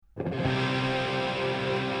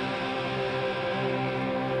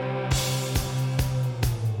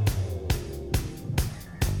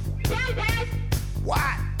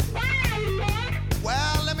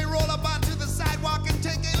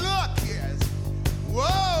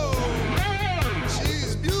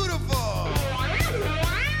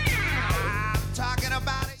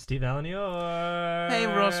Steve Allen York. Hey,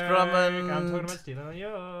 Ross Drummond. I'm talking about Steve Allen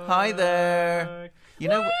York. Hi there. You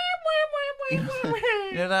know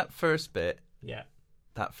that first bit? Yeah.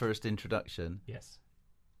 That first introduction? Yes.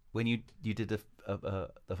 When you did a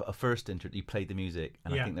first intro, you played the music,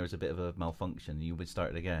 and Yeah. I think there was a bit of a malfunction. You would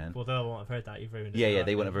start it again. Well, they won't have heard that. You've ruined it. Yeah,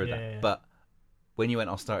 they wouldn't have heard that. Yeah. But when you went,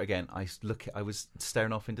 I'll start again, I was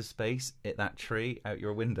staring off into space at that tree out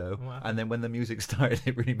your window, and then when the music started,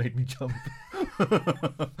 it really made me jump.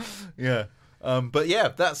 Yeah. But yeah,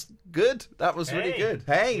 that's good. That was really good.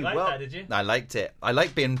 Hey, you liked well, that, did you? I liked it. I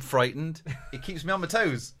like being frightened. It keeps me on my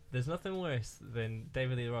toes. There's nothing worse than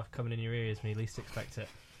David Lee Roth coming in your ears when you least expect it.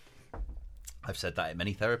 I've said that in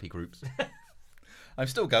many therapy groups. I'm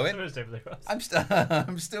still going. So is David Lee Roth. I'm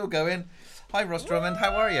still going. Hi, Ross Drummond.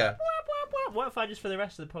 How are you? What if I just, for the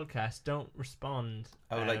rest of the podcast, don't respond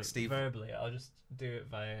like Steve? verbally? I'll just do it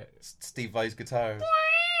via... Steve Vai's guitar.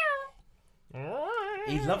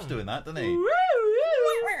 He loves doing that, doesn't he?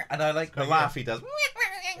 And I like the laugh he does.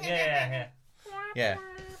 Yeah. Yeah.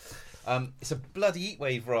 It's a bloody heat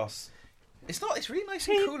wave, Ross. It's not. It's really nice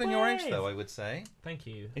and cool in your house, though. I would say. Thank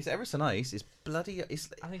you. It's ever so nice. It's bloody. I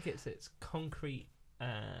think it's concrete.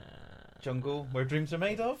 Jungle where dreams are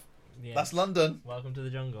made of. Yes. That's London. Welcome to the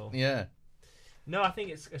jungle. Yeah. No, I think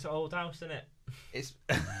it's an old house, isn't it? It's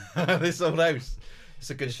this old house. It's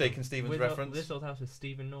a good Shakin' Stevens reference. This old house with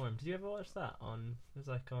Stephen Norm. Did you ever watch that on? It was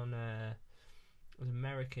like on. It was an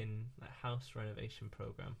American house renovation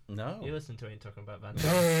program. No. You listen to it and talking about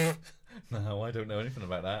that. No, I don't know anything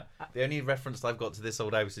about that. The only reference I've got to this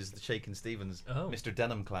old house is the Shakin' Stevens, Mr.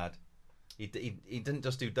 Denim Clad. He didn't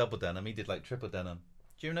just do double denim; he did like triple denim.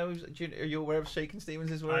 Do you know? Are you aware of Shakin'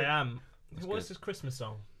 Stevens' work? I am. That's What's good. his Christmas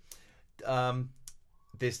song?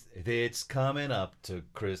 It's coming up to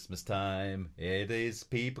Christmas time. It is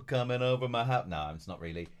people coming over my house. No, it's not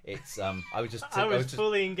really. It's I was just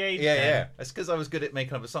fully engaged. Yeah. It's because I was good at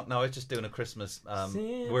making up a song. No, I was just doing a Christmas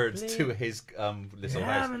words to his little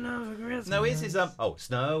house. No, it's his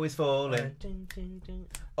snow is falling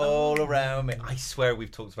all around me. I swear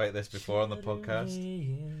we've talked about this before on the podcast.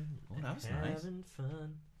 Oh, that was nice.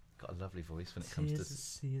 Got a lovely voice when it comes to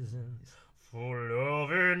season for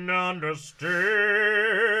love and understanding.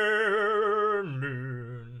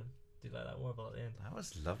 Do you like that warble at the end? That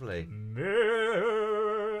was lovely.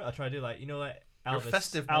 I try to do like Your Elvis.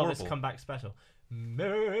 festive Elvis warble. comeback special.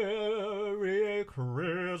 Merry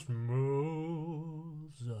Christmas,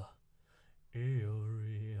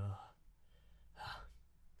 Area.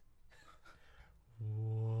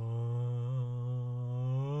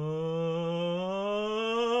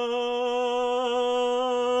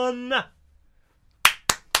 One.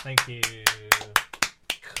 Thank you.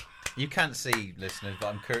 You can't see, listeners, but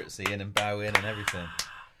I'm curtsying and bowing and everything.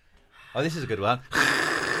 Oh, this is a good one.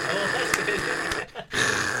 Oh, that's good.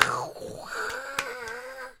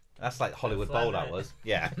 That's like Hollywood Phlegm Bowl, that it. was.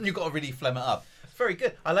 Yeah, you got to really phlegm it up. Very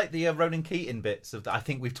good. I like the Ronan Keating bits of. I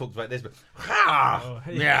think we've talked about this, but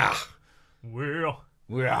yeah. Well,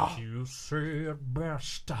 Yeah. you say it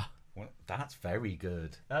best. Well, that's very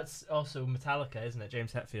good. That's also Metallica, isn't it?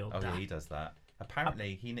 James Hetfield. Oh yeah, he does that.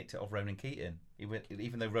 Apparently, he nicked it off Ronan Keating.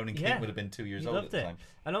 Even though Ronan Keating Yeah. would have been 2 years He old loved at the it. time.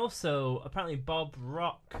 And also, apparently, Bob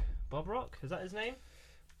Rock, is that his name?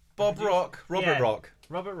 Bob Rock, Robert Yeah. Rock.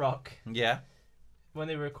 Robert Rock. Yeah. When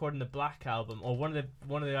they were recording the Black album, or one of the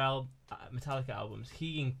Metallica albums,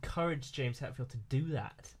 he encouraged James Hetfield to do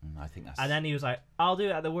that. I think that's. And then he was like, "I'll do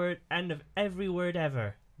it at the end of every word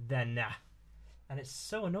ever." Then nah. And it's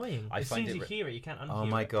so annoying. I as find soon as it you hear it, you can't unhear it. Oh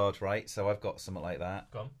my god! Right, so I've got something like that.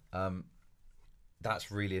 Go on.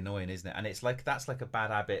 That's really annoying, isn't it? And it's like that's like a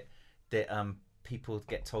bad habit that people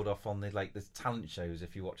get told off on the talent shows.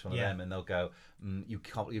 If you watch one of them, and they'll go,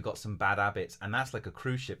 "You've got some bad habits," and that's like a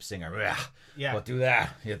cruise ship singer. Yeah. What do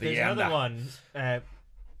that? Yeah, There's another one.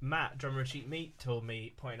 Matt, drummer of Cheap Meat,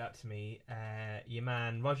 pointed out to me, your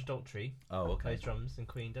man Roger Daltrey. Oh, okay. Plays drums in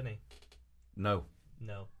Queen, doesn't he? No.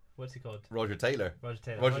 What's he called? Roger Taylor. Roger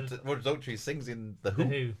Taylor. Roger Daltrey sings in The Who.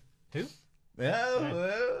 The Who?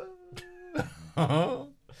 Yeah.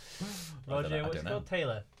 Roger, what's he called?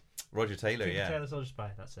 Taylor. Roger Taylor, Keep yeah. Taylor Soldier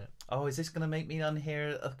Spy, that's it. Oh, is this going to make me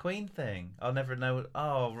unhear a Queen thing? I'll never know.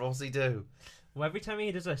 Oh, Rosie do. Well, every time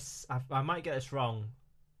he does I might get this wrong.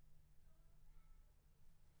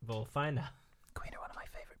 But we'll find out. Queen are one of my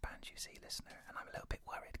favourite bands, you see, listener, and I'm a little bit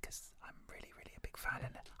worried because I'm really, really a big fan,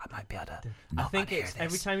 and I might be able to I think it's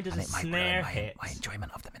every time he does a snare hit. My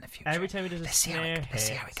enjoyment of them in the future. Every time he does a snare hit. Let's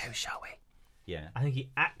see how it goes, shall we? Yeah. I think he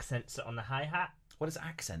accents it on the hi-hat. What does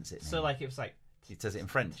accents it mean? So, like, it was like... He does it in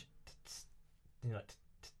French. You know, like...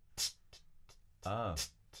 Oh.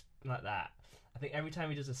 Like that. I think every time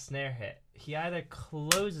he does a snare hit, he either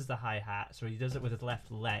closes the hi-hats or he does it with his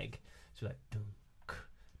left leg. So like, dum,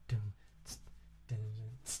 dum, dum,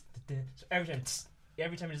 so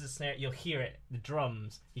every time he does a snare, you'll hear it. The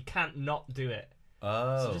drums, you can't not do it.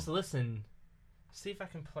 Oh. So just listen. See if I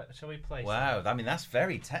can play. Shall we play? Wow, something? I mean that's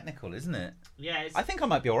very technical, isn't it? Yeah, I think I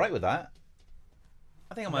might be all right with that.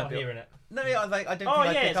 I think I might not be hearing it. No, yeah, I don't think Oh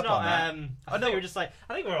I yeah, pick it's up not. on that. I know you were just like.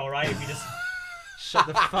 I think we're all right if you just shut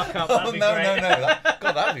the fuck up. That'd Oh be no, great.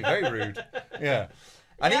 God, that'd be very rude. Yeah.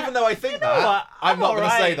 And Yeah, even though I think you know that, what? I'm not going to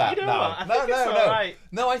say alright. that. You know No, what? I no, think it's no. alright.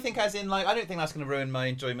 No, I think as in like I don't think that's going to ruin my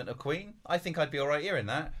enjoyment of Queen. I think I'd be all right hearing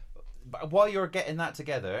that. But while you're getting that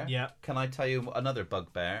together, Yeah. can I tell you another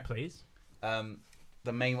bugbear? Please.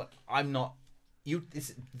 The main one, I'm not.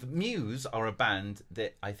 The Muse are a band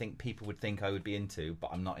that I think people would think I would be into, but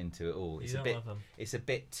I'm not into at all. It's You a don't bit. love them. It's a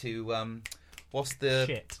bit too. What's the?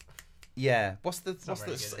 Shit. Yeah. What's the? not What's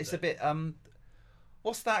very the? good, is It's it? a bit.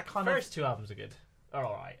 What's that kind of? First two albums are good. Are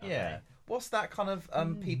all right. Yeah. What's that kind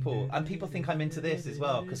of people? And people think I'm into this as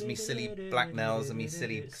well because of me silly black nails and me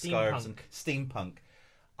silly scarves and steampunk.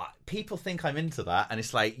 People think I'm into that, and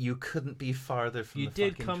it's like you couldn't be farther from You the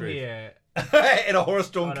did fucking come truth. here In a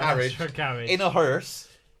horse-drawn on a carriage. horse-drawn carriage. In a hearse.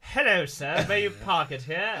 Hello, sir. May you park it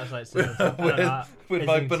here? I was like, With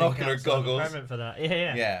my binocular goggles. Permit for that.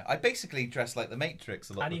 Yeah. Yeah, I basically dress like the Matrix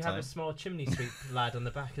a lot And of you the have time. a small chimney sweep lad on the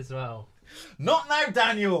back as well. Not now,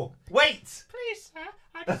 Daniel! Wait! Please, sir.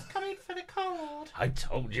 I'm just coming for the cold. I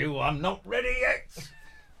told you I'm not ready yet!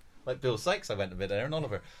 Like Bill Sykes, I went a bit there, and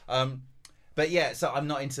Oliver. But yeah, so I'm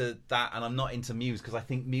not into that, and I'm not into Muse, because I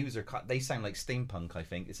think Muse they sound like steampunk, I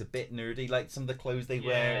think. It's a bit nerdy, like some of the clothes they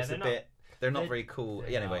wear. It's they're not very cool.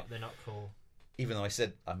 Anyway. They're not cool. Even though I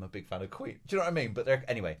said I'm a big fan of Queen. Do you know what I mean? But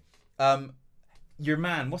anyway. Your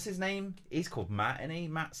man, what's his name? He's called Matt, isn't he?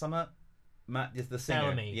 Matt Summit? Matt is the singer.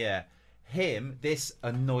 Bellamy. Yeah. Him, this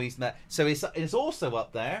annoys me. So it's also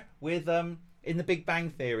up there with in the Big Bang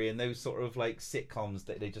Theory and those sort of like sitcoms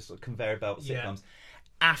that they just sort of conveyor belt sitcoms. Yeah.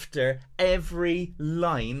 After every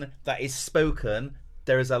line that is spoken,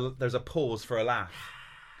 there's a pause for a laugh.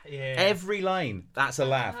 Yeah. Every line, that's a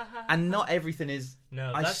laugh. And not everything is.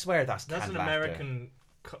 No, I swear that's an canned American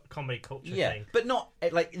comedy culture thing. But not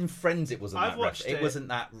like in Friends. It wasn't I've watched it wasn't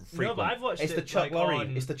that frequent. No, but I've watched it's it. the Chuck like, Lorre.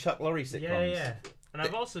 on... It's the Chuck Lorre sitcoms. Yeah. And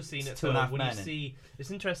I've also seen it Two and a though, Half when you Men. see.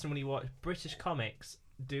 It's interesting when you watch British comics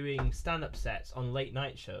doing stand-up sets on late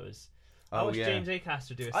night shows. I watched James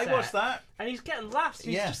Acaster do a set. I watched that. And he's getting laughs.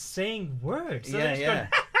 He's just saying words. So Yeah.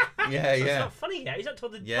 Going, Yeah. So it's not funny yet. He's not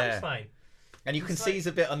told the punchline. And you can It's see he's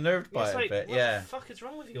a bit unnerved by it. Like, A bit. what the fuck is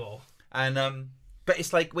wrong with you all? And but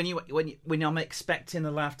it's like when I'm expecting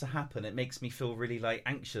a laugh to happen, it makes me feel really like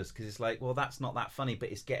anxious because it's like, well, that's not that funny, but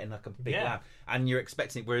it's getting like a big laugh, and you're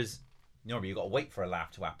expecting it. Whereas normally you've got to wait for a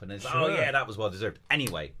laugh to happen. And it's Sure. oh yeah, that was well deserved.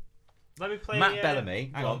 Anyway, Let me play Matt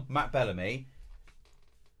Bellamy. Hang on, Matt Bellamy.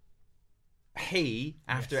 He,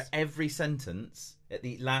 after every sentence, at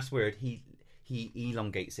the last word, he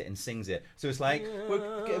elongates it and sings it. So it's like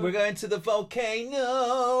we're going to the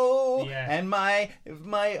volcano, and my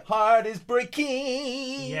heart is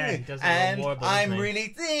breaking. Yeah, he does it and warble, I'm really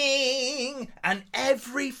thinking, and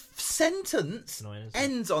every sentence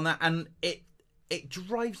ends on that, and it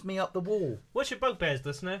drives me up the wall. What's your bugbears,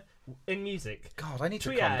 listener? In music. God, I need to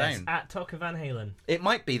Tweet calm at us down. at Tucker Van Halen. It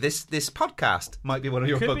might be this podcast might be one of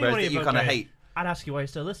your Could be bugbears one of that your you kind of bugbears. hate. I'd ask you why you're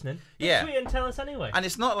still listening. Yeah. Tweet and tell us anyway. And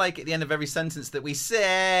it's not like at the end of every sentence that we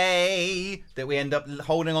say that we end up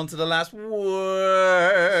holding on to the last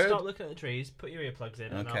word. Stop looking at the trees, put your earplugs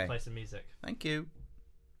in, and I'll play some music. Thank you.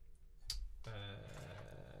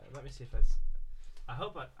 Let me see if it's... I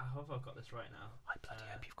hope I've got this right now. I bloody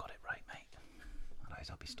hope you've got it right, mate. Otherwise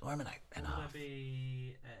I'll be storming out. Would that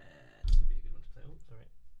be... this would be a good one to play. Oh, sorry.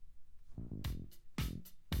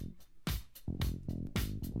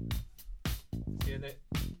 See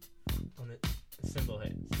when the cymbal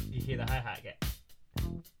hits, you hear the hi-hat get.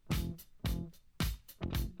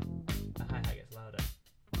 The hi-hat gets louder.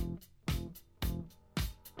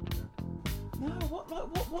 No,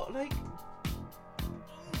 what, like...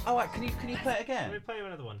 Oh, right, can you play it again? Let me play you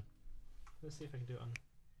another one. Let's see if I can do it on...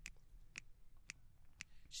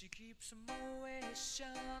 She keeps always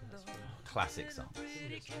Classic song.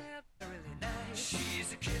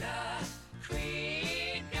 She's a killer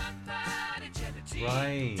queen, gunpowder gelatine,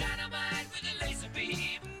 Right. dynamite with a laser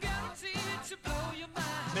beam, guaranteed to blow your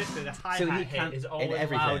mind. Basically, the So hi-hat he hit can't- is in always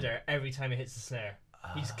everything. louder every time it hits the snare.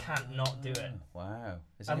 He just can't not do it. Wow.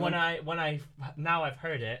 And when I've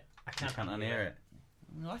heard it, I can't unhear it.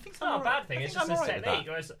 No, I think it's not a bad thing. It's just a technique.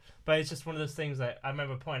 But it's just one of those things that I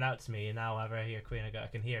remember pointing out to me, and now whenever I hear Queen, I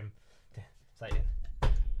can hear him. It's like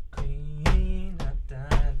Queen.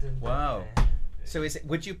 Wow. So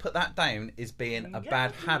would you put that down as being a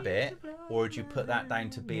bad habit, or would you put that down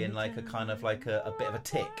to being like a kind of like a bit of a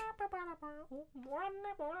tick?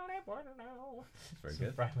 Very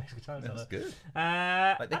good. That's good.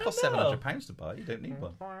 Like they cost £700 to buy. You don't need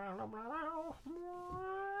one.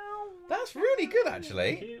 That's really good,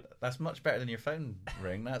 actually. That's much better than your phone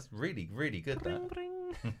ring. That's really, really good.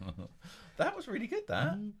 That was really good.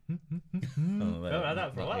 That.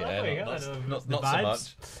 Not so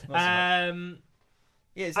much.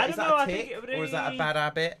 Yeah, is that a tick, or is that a bad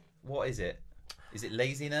habit? What is it? Is it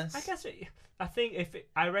laziness? I guess.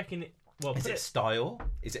 I reckon. Well, is it style?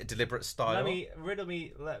 Is it a deliberate style? Riddle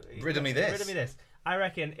me this. Riddle me this. I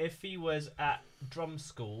reckon if he was at drum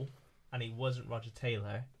school and he wasn't Roger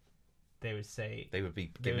Taylor, they would say they would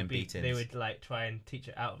be giving him beatings. They would like try and teach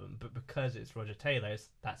it out of him, but because it's Roger Taylor's,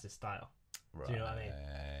 that's his style. Right. Do you know what I mean?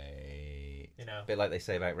 You know, a bit like they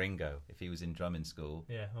say about Ringo. If he was in drumming school,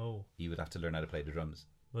 he would have to learn how to play the drums.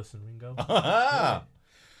 Listen, Ringo.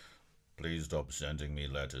 Please stop sending me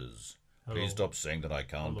letters. Please stop saying that I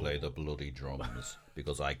can't play the bloody drums,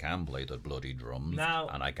 because I can play the bloody drums,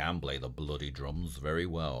 and I can play the bloody drums very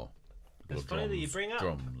well. It's funny that you bring up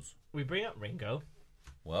drums. We bring up Ringo.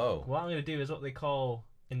 Whoa! What I'm going to do is what they call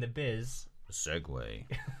in the biz a segue.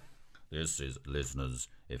 This is, listeners,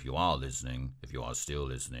 if you are listening, if you are still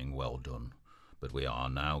listening, well done. But we are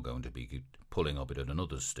now going to be pulling up at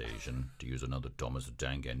another station, to use another Thomas the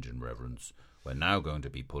Tank Engine reference. We're now going to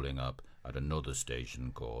be pulling up at another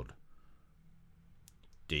station called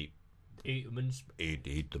Eat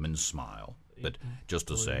them and smile. But just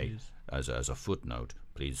to say, as a footnote,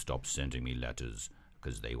 please stop sending me letters,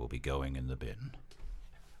 because they will be going in the bin.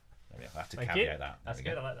 I have to caveat that. That's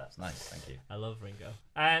good. I like that. That's nice. Thank you. I love Ringo.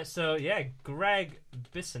 So yeah, Greg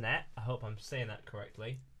Bissonette. I hope I'm saying that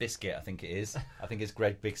correctly. Biscuit, I think it is. I think it's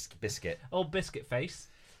Greg Biscuit. Old Biscuit Face.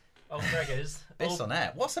 Old Greg is.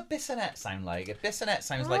 Bissonette. What's a bissonette sound like? A bissonette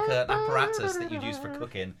sounds like an apparatus that you'd use for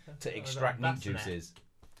cooking to extract meat juices.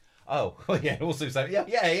 Oh, yeah. It also sounds.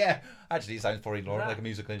 Yeah. Actually, it sounds probably more like a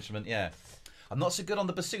musical instrument. Yeah. I'm not so good on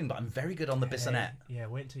the bassoon, but I'm very good on the bissonette. Yeah.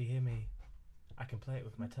 Wait until you hear me. I can play it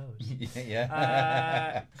with my toes.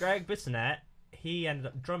 Yeah. Greg Bissonette, he ended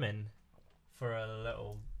up drumming for a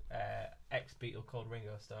little ex-Beatle called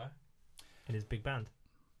Ringo Starr in his big band.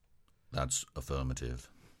 That's affirmative.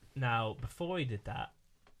 Now, before he did that,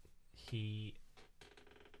 he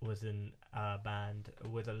was in a band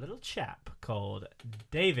with a little chap called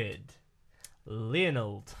David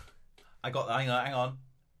Leonald. Hang on.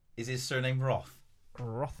 Is his surname Roth?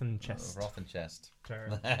 Rothenchest.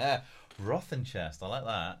 Rothenchest, I like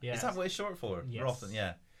that. Yes. Is that what it's short for? Yes. Rothen,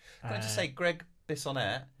 yeah. Can I just say, Greg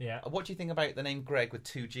Bissonette? Yeah. What do you think about the name Greg with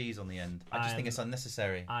 2 G's on the end? I just think it's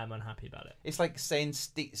unnecessary. I'm unhappy about it. It's like saying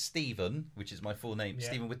Stephen, which is my full name,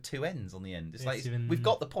 Stephen with 2 N's on the end. It's like, Stephen... we've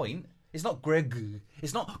got the point. It's not Greg.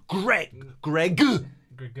 It's not Greg. Greg.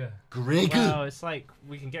 Well, it's like,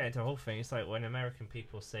 we can get into a whole thing. It's like when American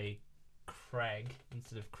people say Craig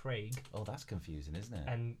instead of Craig. Oh, that's confusing, isn't it?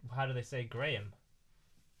 And how do they say Graham?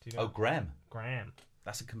 Do you know? Oh, Graham.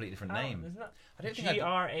 That's a completely different name. Isn't that? I don't think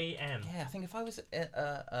G-R-A-M. Yeah, I think if I was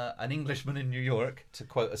an Englishman in New York, to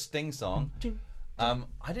quote a Sting song, I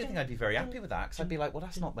don't think I'd be very happy with that, because I'd be like, well,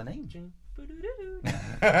 that's not my name.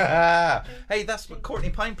 Hey, that's what Courtney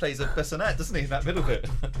Pine plays at Bissonette, doesn't he? That middle bit.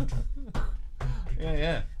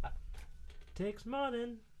 Yeah. Takes more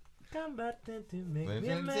than combat to make me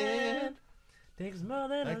a man. Takes more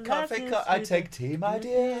than a coffee cup. I take tea, my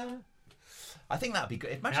dear. I think that'd be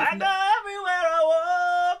good. Imagine I go everywhere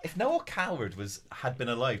I walk. If Noel Coward had been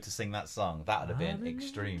alive to sing that song, that would have been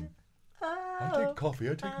extreme. I take coffee,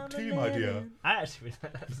 I take tea, my dear. I actually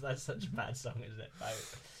that's such a bad song, isn't it?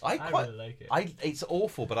 I really like it. It's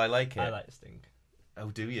awful, but I like it. I like Sting.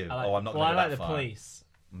 Oh, do you? I'm not. Well, I like the Police.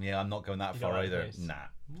 Yeah, I'm not going that far either. Nah,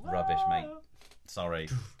 Whoa. Rubbish, mate. Sorry,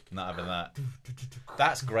 not having that.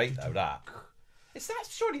 That's great though.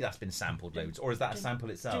 Surely that's been sampled loads, or is that a sample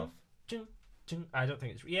itself? I don't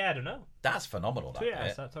think it's. Yeah, I don't know. That's phenomenal.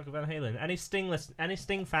 Start talking about Halen. Any Sting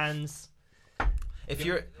fans? If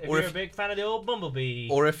you're a big fan of the old Bumblebee,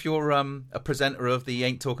 or if you're a presenter of the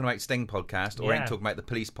Ain't Talking About Sting podcast, or Ain't Talking About the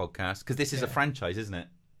Police podcast, because this is a franchise, isn't it?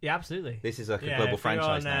 Yeah, absolutely. This is like a global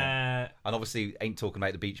franchise now, and obviously Ain't Talking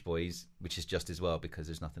About the Beach Boys, which is just as well because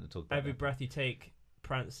there's nothing to talk about. Every breath you take,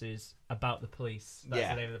 Prances about the police. That's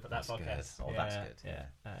the name of that podcast. Good. Oh, that's good. Yeah.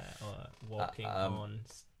 Or walking on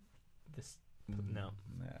this. No.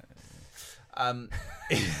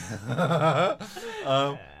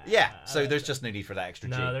 Yeah. So there's just no need for that extra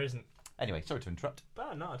G. No, there isn't. Anyway, sorry to interrupt.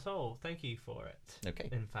 But not at all. Thank you for it. Okay.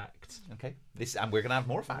 In fact, Okay. And we're gonna have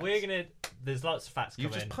more facts. There's lots of facts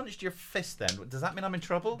You've coming. just punched your fist. Then does that mean I'm in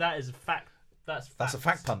trouble? That is a fact. That's a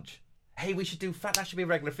fact punch. Hey, we should do fact. That should be a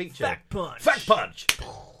regular feature. Fact punch. Fact punch.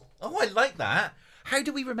 Oh, I like that. How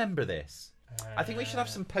do we remember this? I think we should have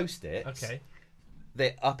some post-its. Okay.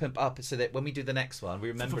 They're up and up, so that when we do the next one, we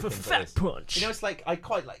remember things like Fact this. punch. You know, it's like I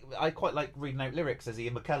quite like reading out lyrics as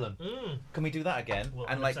Ian McKellen. Can we do that again? Well,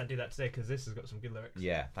 and let's not do that today because this has got some good lyrics.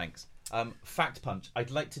 yeah, thanks. Fact punch. I'd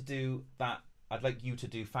like to do that. I'd like you to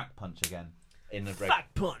do fact punch again in the break.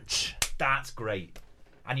 Fact punch. That's great,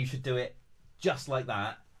 and you should do it just like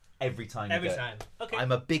that every time. Every you do time. It. Okay.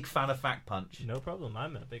 I'm a big fan of fact punch. No problem.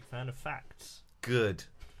 I'm a big fan of facts. Good,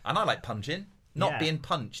 and I like punching. Not Yeah. being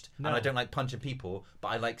punched, No. and I don't like punching people, but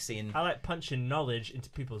I like seeing. I like punching knowledge into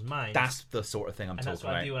people's minds. That's the sort of thing I'm and talking that's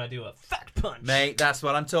what about. I do when I do a fact punch. Mate, that's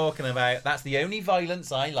what I'm talking about. That's the only violence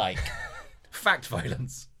I like. Fact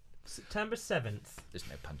violence. September 7th, There's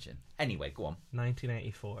no punching. Anyway, go on.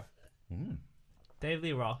 1984. Dave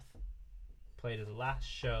Lee Roth played his last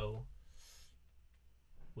show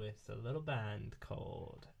with a little band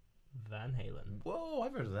called Van Halen. Whoa,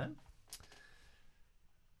 I've heard of them.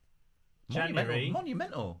 January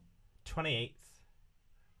Monumental. 28th,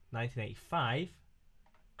 1985.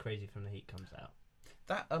 Crazy from the Heat comes out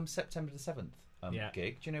That September the 7th Yeah.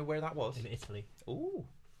 gig. Do you know where that was? in Italy Ooh.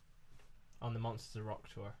 on the Monsters of Rock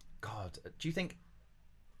tour. God. Do you think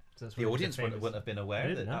So that's the when audience they became wouldn't have been aware They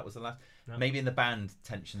that didn't, no. that was the last? No. Maybe in the band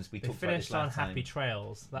tensions we They talked about this finished on last Happy time.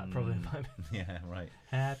 Trails. That probably might be. Yeah, right.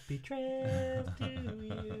 Happy Trails to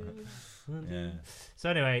you. Yeah. So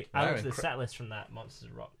anyway, I Wow, looked at the set list from that Monsters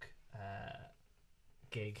of Rock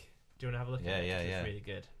gig. Do you want to have a look Yeah, at it? yeah, 'Cause yeah. It's really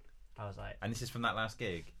good. I was like, And this is from that last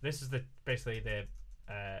gig. this is basically the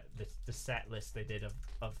set list they did of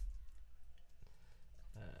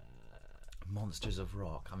Monsters of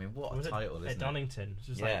Rock. I mean, what was a it title, at isn't it? Donington. It's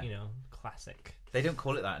just Yeah. like, classic. They don't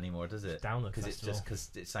call it that anymore, does it? Download Because it's just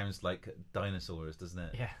Festival. because it sounds like dinosaurs, doesn't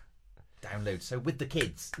it? Yeah. Download. So with the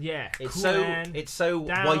kids, Yeah. it's cool, so man. it's so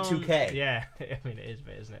Down- Y2K. Yeah. I mean, it is a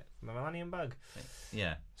bit, isn't it? The Millennium Bug.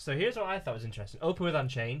 Yeah. So here's what I thought was interesting. Open with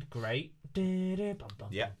Unchained. Great. Bum, bum,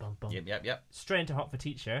 Yep. bum, bum. Yep. Straight into Hot for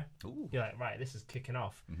Teacher. Ooh. You're like, right, this is kicking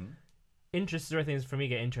off. Mm-hmm. Interesting where things for me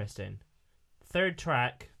get interesting. Third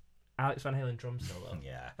track, Alex Van Halen drum solo.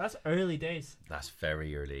 Yeah. That's early days. That's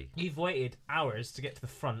very early. You've waited hours to get to the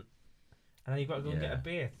front, and then you've got to go and get Yeah. a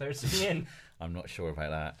beer. Third sing in. I'm not sure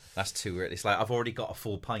about that. That's too early. It's like I've already got a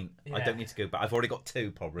full pint. I Yeah. don't need to go back. I've already got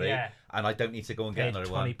two probably. Yeah. And I don't need to go and get Paid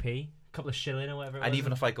another one. 20p, a couple of shilling or whatever. It And was.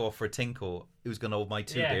 even if I go off for a tinkle, who's going to hold my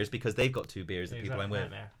two Yeah. beers because they've got two beers, the It's people like I'm a with.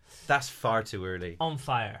 nightmare. That's far too early. On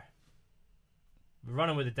Fire,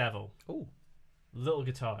 Running with the Devil, Oh, Little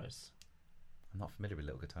Guitars. I'm not familiar with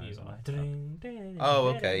little guitars. You am are. I? Oh,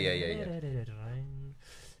 okay, yeah.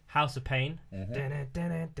 House of Pain.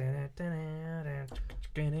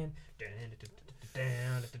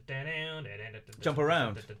 Jump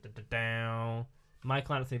around.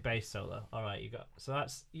 Michael Anthony bass solo. All right, you got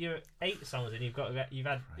you're 8 songs in.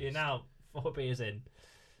 You're now 4 beers in.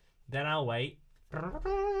 Then I'll wait.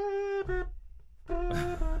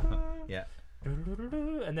 Yeah.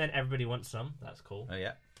 And then Everybody Wants Some. That's cool. Oh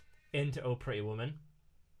yeah. Into Oh Pretty Woman.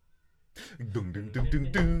 Dung dung dung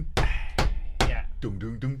dung dung. Yeah. Dung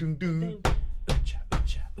dung dung dung dung. Ucha,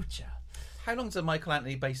 ucha, ucha. How long's a Michael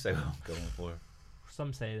Anthony bass solo going for?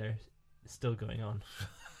 Some say they're still going on.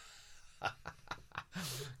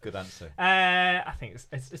 Good answer. I think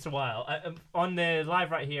it's a while. On the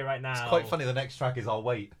live right here, right now. It's quite funny. The next track is "I'll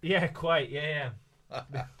Wait," Yeah, quite. Yeah.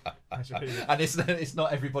 and it's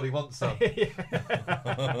not Everybody Wants Some.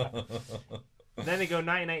 Then they go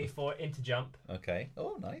 1984 into Jump. Okay.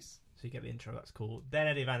 Oh, nice. So you get the intro. That's cool. Then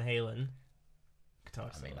Eddie Van Halen. Guitar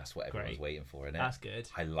I mean, solo. that's what everyone's Great. waiting for, isn't it? That's good.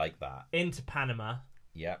 I like that. Into Panama.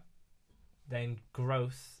 Yeah. Then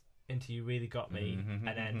Growth into You Really Got Me, Mhm,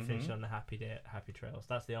 and then mhm, finish mhm. on the Happy Trails.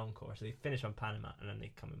 That's the encore. So they finish on Panama, and then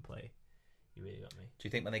they come and play You Really Got Me. Do you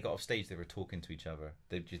think when they got off stage they were talking to each other?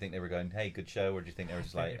 Do you think they were going, "Hey, good show," or do you think they were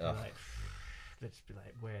just like, They'd "Ugh"? just be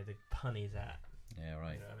like, where are the punnies at? Yeah,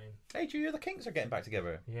 right. You know what I mean? Hey, do you hear the Kinks are getting back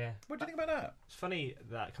together? Yeah. What do you think about that? It's funny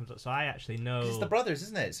that comes up. So I actually know. 'Cause it's the brothers,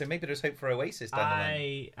 isn't it? So maybe there's hope for Oasis down the line.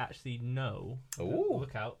 I actually know. Ooh.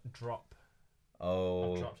 Look out! Drop.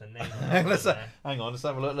 Oh. I've dropped a name. let's, there. hang on, let's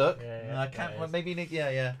have a look. Yeah, yeah, I can't. there it is. Maybe.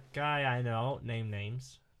 Yeah. Guy I know. I won't name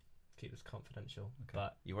names. Keep this confidential. Okay.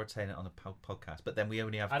 But You were saying it on a podcast, but then we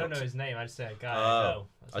only have. I don't got know his name. I just say a guy I Oh. know.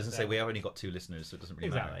 I was gonna say we have only got 2 listeners, so it doesn't really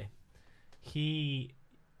Exactly. matter. He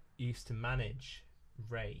used to manage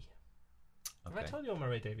Ray. Have I Okay. told you all my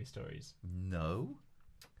Ray Davies stories? No.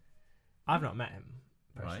 I've not met him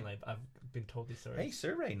personally, Right. but I've been told these stories. Hey,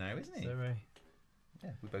 Sir Ray now, isn't he? So Ray,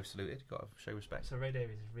 Yeah, we both saluted. Got to show respect. so Ray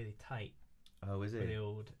Davies is really tight Oh, is with the he?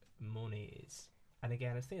 old Monies. And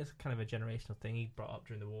again, I think it's kind of a generational thing. He brought up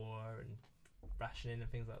during the war and rationing and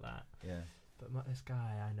things like that. Yeah. But this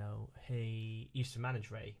guy I know, he used to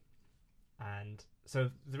manage Ray. And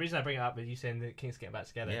so the reason I bring it up is you saying the Kings getting back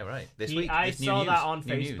together. Yeah, right. This He- week. I this new saw news. that on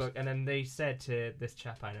New news. Facebook, and then they said to this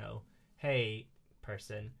chap I know, "Hey,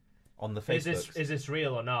 person, On the is Facebook. this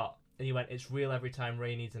real or not?" And he went, "It's real every time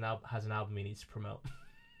Ray needs has an album he needs to promote."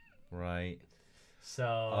 Right. So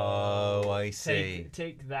Oh, I see.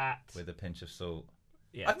 Take that. With a pinch of salt.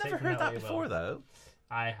 Yeah, I've take never from heard that what you before, will. though.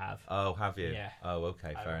 I have. Oh, have you? Yeah. Oh,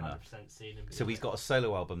 okay, fair I've enough. 100% seen him. So he's got a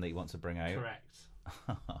solo album that he wants to bring out. correct.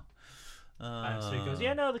 And so he goes, Ah.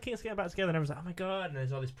 "Yeah, no, the Kings getting back together." And everyone's like, "Oh my god!" And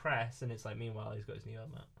there's all this press, and it's like, meanwhile, he's got his new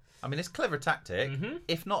album out. I mean, it's a clever tactic, Mhm.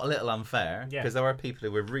 if not a little unfair, Yeah. because there are people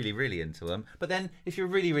who were really, really into him. But then, if you're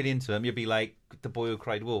really, really into him, you'll be like the boy who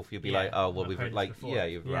cried wolf. You'll be Yeah, like, oh, well, I've we've heard this like, before. yeah,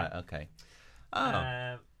 you're Yeah. right, okay.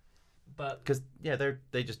 Oh, But because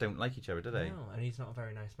they just don't like each other, do they? no, and he's not a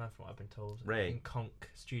very nice man, from what I've been told. Ray. In Conch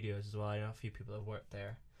Studios as well, I know a few people that have worked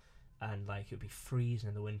there, and like it would be freezing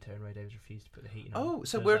in the winter, and Ray Davies refused to put the heating on. Oh,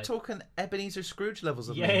 so it's we're like, talking Ebenezer Scrooge levels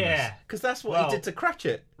of Yeah. because that's what Well, he did to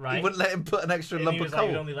Cratchit. He right. wouldn't let him put an extra and lump he of was like, coal.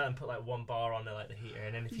 you'd only let him put like one bar on the heater,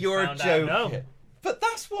 and then if you You're found joking. out, no. But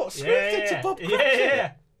that's what Scrooge Yeah, did to yeah, Bob yeah, Cratchit.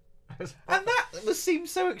 yeah. And that seems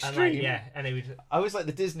so And extreme. like, yeah, and he would. I always like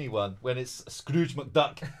the Disney one when it's Scrooge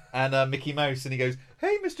McDuck and Mickey Mouse, and he goes,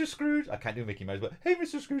 "Hey, Mr. Scrooge." I can't do Mickey Mouse, but "Hey,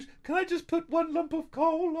 Mr. Scrooge, can I just put one lump of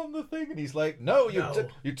coal on the thing?" And he's like, "No, No.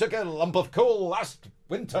 you took a lump of coal last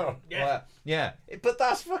winter." Yeah. Yeah. But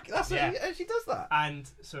that's fucking. That's Yeah. how she does that. And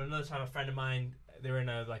so another time, a friend of mine, they were in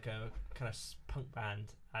a kind of punk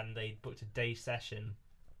band, and they booked a day session.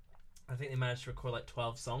 I think they managed to record like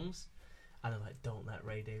 12 songs, and they're like, "Don't let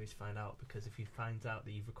Ray Davies find out, because if he finds out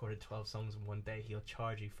that you've recorded 12 songs in one day, he'll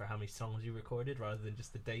charge you for how many songs you recorded rather than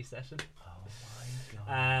just the day session." Oh my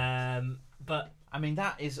god. But I mean,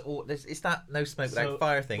 that is all. It's that no smoke so, without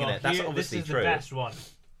fire thing, well, isn't it? That's here- obviously this is true. the best one.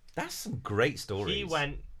 That's some great stories. He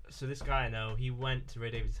went. So this guy I know, he went to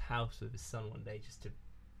Ray Davies' house with his son one day just to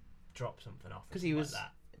drop something off. or because he something was like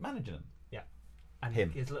that. managing them. And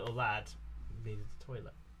him. his little lad needed the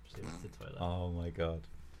toilet. So he went to the toilet. Oh my god.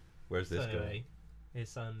 Where's So this anyway, his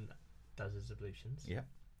son does his ablutions. Yeah.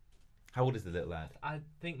 How old is the little lad? I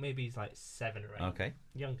think maybe he's like 7 or 8. Okay.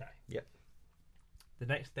 Young guy. Yep. The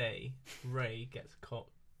next day, Ray gets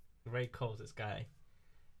caught. Ray calls this guy,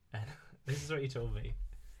 and this is what he told me.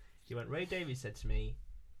 He went, "Ray Davies said to me,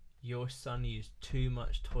 your son used too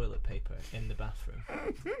much toilet paper in the bathroom."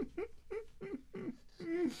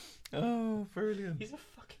 Oh, brilliant. He's a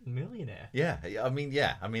fucking millionaire. Yeah, I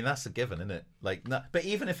mean, that's a given, isn't it? Like, no, but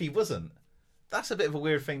even if he wasn't, that's a bit of a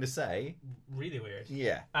weird thing to say. Really weird.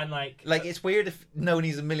 Yeah, And like it's weird if knowing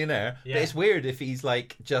he's a millionaire, Yeah. but it's weird if he's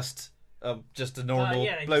like just a normal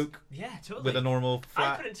yeah, bloke yeah, totally. with a normal I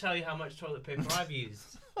flat. couldn't tell you how much toilet paper I've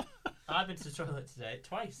used. I've been to the toilet today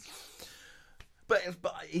twice. But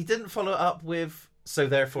he didn't follow it up with. So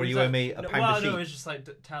therefore, you owe me a pound well, of sheep. no, it was just like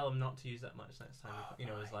tell him not to use that much next time. You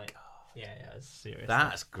know, it was like, yeah, it's serious.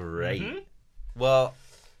 That's great. Mhm. Well,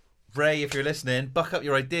 Ray, if you're listening, buck up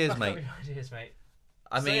your ideas, Fuck mate. up your ideas, mate.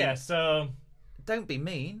 I mean, So don't be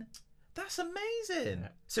mean. That's amazing. Yeah.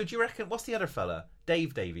 So do you reckon? What's the other fella?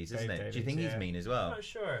 Dave Davies, isn't Dave it? Do you Davies, think he's yeah. mean as I'm well? not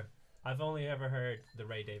sure. I've only ever heard the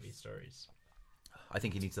Ray Davies stories. I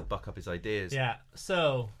think he needs to buck up his ideas. Yeah.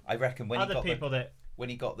 So I reckon when other people that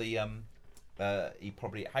he got the he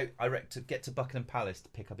probably I reckon to get to Buckingham Palace to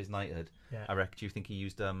pick up his knighthood. yeah. I reckon. Do you think he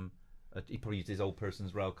used he probably used his old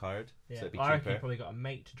person's rail card, Yeah. so it'd be I reckon cheaper. he probably got a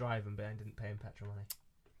mate to drive him, but I didn't pay him petrol money.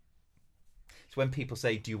 It's when people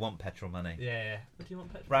say, "Do you want petrol money?" Yeah. What do you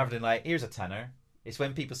want petrol? Rather than like, "Here's a tenner." It's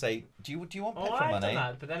when people say, "Do you want Oh, petrol I've money?" done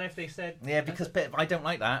that. But then if they said, Yeah, because I don't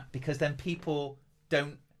like that, because then people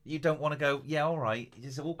don't. You don't want to go. Yeah, all right.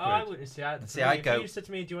 It's awkward. I wouldn't see. I'd if go- you said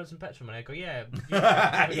to me, "Do you want some petrol money?" I go, "Yeah."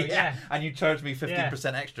 I would go, yeah. And you charge me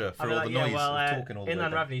 15% extra for I'd be all like, the noise well, of talking all the way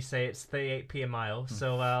Inland down. Revenue say it's 38p a mile,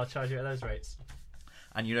 so I'll charge you at those rates.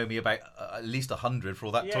 And you owe me about at least 100 for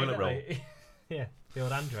all that toilet roll. exactly. Yeah, the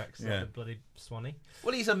old Andrex, Yeah. the bloody Swanee.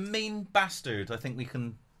 Well, he's a mean bastard. I think we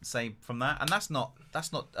can say from that, and that's not. That's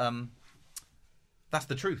the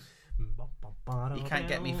truth. You can't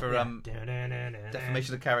get me for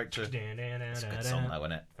Defamation of character. It's a good song, though,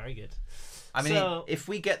 isn't it? Very good. I mean, So- if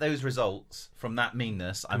we get those results from that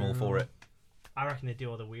meanness, I'm all for it. I reckon they do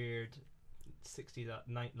all the weird 60s,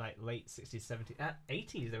 like late 60s, 70s,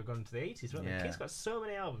 80s. They were going to the 80s, weren't Yeah. they? Kids got so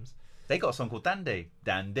many albums. They got a song called Dandy.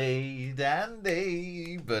 Dandy,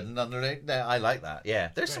 Dandy, but under it. I like that. Yeah,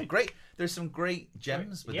 there's some great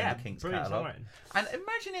gems within the Kinks catalogue. And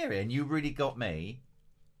Imaginarium, you really got me.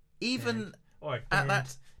 Even at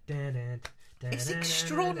that, it's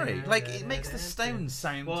extraordinary. Like it makes the Stones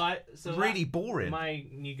sound really boring. My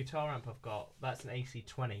new guitar amp I've got, that's an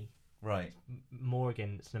AC20. Right.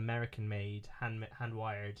 Morgan. It's an American-made,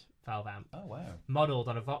 hand-wired valve amp. Oh wow. Modelled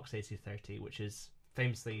on a Vox AC30, which is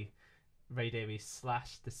famously Ray Davies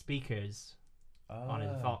slashed the speakers on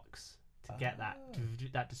his Vox to get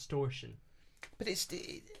that distortion. But it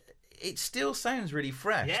still sounds really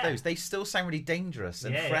fresh. Yeah. They still sound really dangerous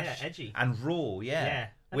and fresh, edgy and raw. Yeah, yeah.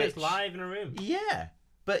 And it's live in a room. Yeah,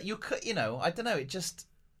 but you could, I don't know. It's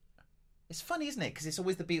funny, isn't it? Because it's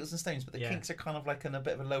always the Beatles and Stones, but the Kinks are kind of like in a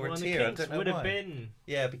bit of a lower tier. I don't know would why. Have been.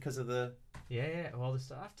 Yeah, because of the. Yeah. Well, the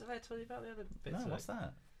stuff. After I told you about the other bits. No, what's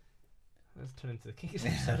that? Let's turn into the Kinks.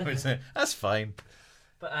 That's fine.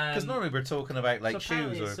 But because normally we're talking about like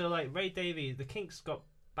shoes or. So like Ray Davies, the Kinks got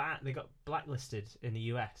they got blacklisted in the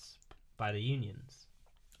US by the unions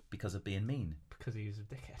because of being mean. Because he was a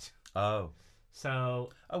dickhead. Oh.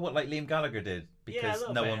 So. Oh, what like Liam Gallagher did because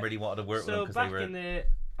no one really wanted to work with him because they were. In the.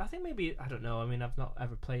 I think maybe, I don't know, I mean, I've not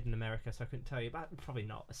ever played in America, so I couldn't tell you, but probably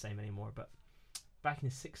not the same anymore, but back in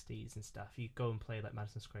the 60s and stuff, you go and play like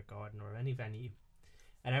Madison Square Garden or any venue,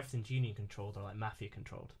 and everything's union controlled or like mafia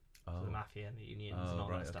controlled. So the mafia and the unions and all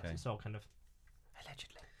that stuff. Okay. So it's all kind of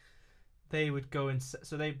allegedly. They would go and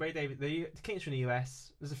so the Kinks were in the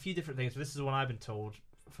US. There's a few different things, but this is the one I've been told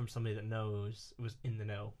from somebody that was in the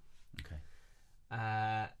know. Okay.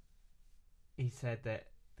 He said that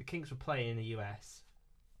the Kinks were playing in the US.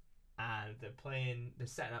 And they're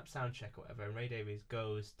setting up sound check or whatever, and Ray Davies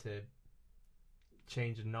goes to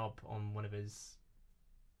change a knob on his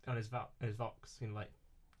Vox, like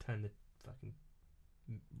turn the fucking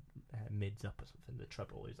mids up or something, the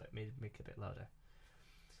treble. He's like make it a bit louder.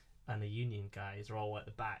 And the union guys are all at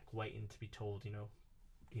the back waiting to be told, he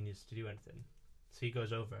needs to do anything. So he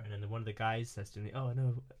goes over, and then one of the guys says to me, "Oh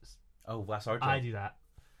no, that's our job. I do that."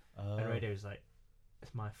 And Ray Davies is like,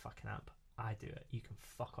 "It's my fucking amp. I do it. You can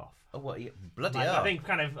fuck off." Oh, what? Bloody hell! I think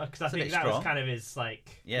kind of because I think that was kind of his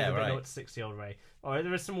like. Yeah, right. 60-year-old Ray. Or there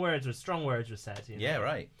were strong words were said. Yeah,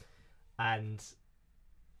 right. And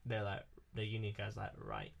they're like, the union guys like,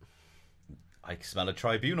 right. I smell a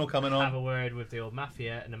tribunal coming on. Have a word with the old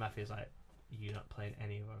mafia, and the mafia's like, you're not playing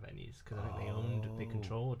any of our venues because I think they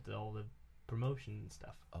controlled all the promotion and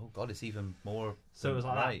stuff. Oh God, it's even more. So it was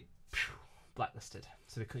like that. Blacklisted,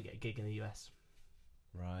 so they couldn't get a gig in the US.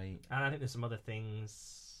 Right. And I think there's some other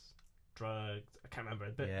things, drugs, I can't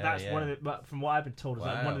remember, but that's one of the. But from what I've been told, is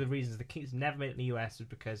like one of the reasons the Kinks never made it in the US was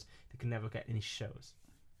because they could never get any shows.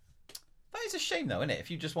 That is a shame, though, isn't it?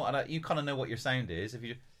 If you just want, you kind of know what your sound is. If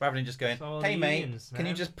you rather than just going, "Hey, mate, can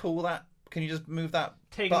you just pull that? Can you just move that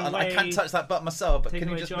button? I can't touch that button myself, but can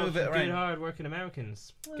you just move it around?" Good, hard-working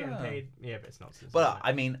Americans getting paid. Yeah, but it's nonsense. Well,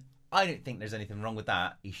 I mean, I don't think there's anything wrong with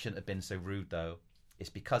that. He shouldn't have been so rude, though. It's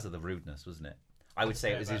because of the rudeness, wasn't it? I would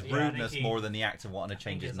say it was his rudeness more than the act of wanting to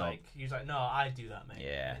change his knob. He was like, "No, I do that, mate."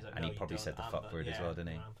 Yeah, like, and he probably said the fuck word as well,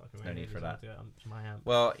 didn't he? No need for that. It's my amp.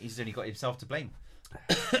 Well, he's only got himself to blame.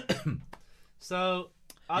 So,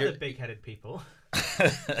 other big-headed people. So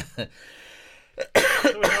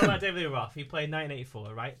we're talking about David Lee Roth. He played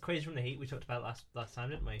 1984, right? Crazy from the Heat. We talked about last time,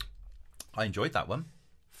 didn't we? I enjoyed that one.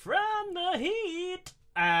 From the Heat.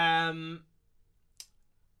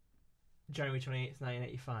 January 28th,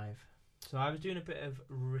 1985. So I was doing a bit of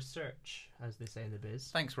research, as they say in the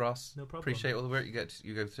biz. Thanks, Ross. No problem. Appreciate all the work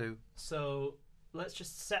you go through. So let's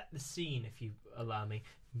just set the scene, if you allow me.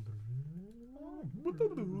 Oh,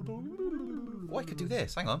 I could do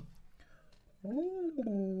this. Hang on.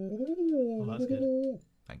 Oh, that's good.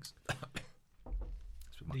 Thanks.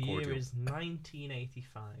 The year is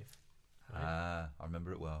 1985. I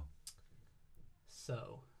remember it well.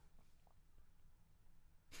 So.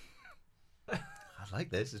 I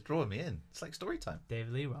like this. It's drawing me in. It's like story time.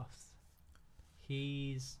 David Lee Roth.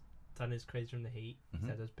 He's done his Crazy from the Heat. He's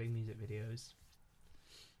had those big music videos.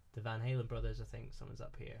 The Van Halen brothers, I think someone's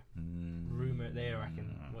up here. Rumor, they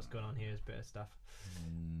reckon what's going on here is a bit of stuff.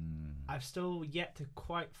 I've still yet to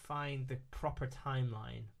quite find the proper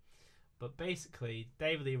timeline. But basically,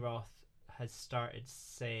 David Lee Roth has started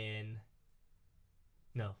saying...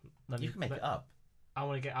 No, you can make it up.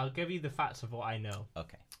 I'll give you the facts of what I know.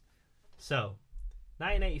 Okay. So,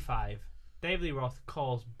 1985, David Lee Roth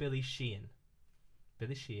calls Billy Sheehan.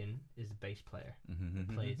 Billy Sheehan is the bass player who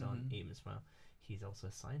plays on Eat 'Em and Smile. He's also a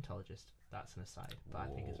Scientologist. That's an aside, but I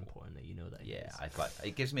think it's important that you know that. Yeah,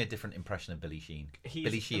 it gives me a different impression of Billy Sheehan.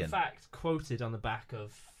 He's, in fact, quoted on the back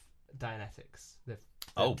of Dianetics.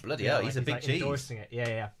 Oh, bloody hell, he's a big like cheese. endorsing it.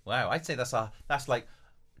 Yeah. Wow, I'd say that's like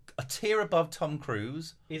a tier above Tom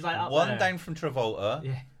Cruise. He's like up one there. down from Travolta,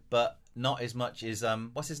 Yeah. but not as much as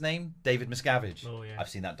what's his name? David Miscavige. Oh yeah. I've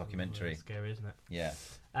seen that Oh, documentary. that's scary, isn't it? Yeah.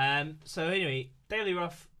 So anyway, David Lee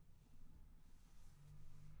Roth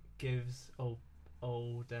gives old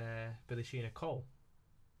Billy Sheehan a call.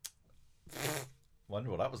 Wonder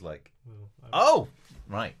what that was like. Well, Oh,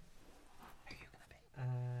 right. Who are you gonna be?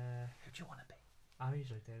 Who do you want to be? I'm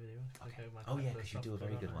usually David Lee Roth. Okay. I do my Oh, yeah, type of 'cause you do a stuff,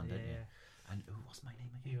 very don't good I? one, don't you? Yeah. And what's my name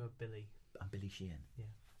again? You're Billy. I'm Billy Sheehan.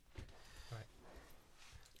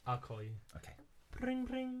 I'll call you. Okay. Bring,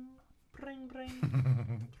 bring, bring,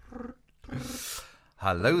 bring.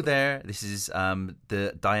 Hello there. This is the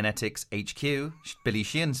Dianetics HQ. Billy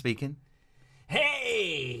Sheehan speaking.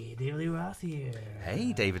 Hey, David Lee Roth here.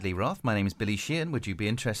 Hey, David Lee Roth. My name is Billy Sheehan. Would you be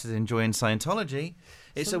interested in joining Scientology?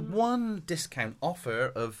 It's a one discount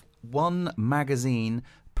offer of one magazine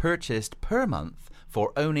purchased per month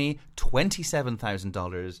for only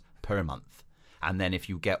 $27,000 per month. And then if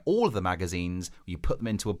you get all of the magazines, you put them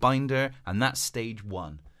into a binder, and that's stage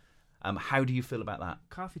one. How do you feel about that?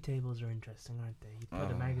 Coffee tables are interesting, aren't they? You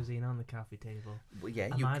put a magazine on the coffee table. Well, yeah,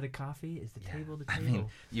 Am I the coffee? Is the table the table? I mean,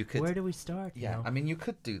 you could. Where do we start? Yeah, you know? I mean, you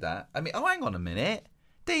could do that. I mean, hang on a minute.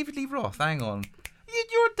 David Lee Roth, hang on.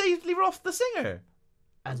 You're David Lee Roth, the singer.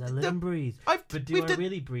 As I live and breathe. But do I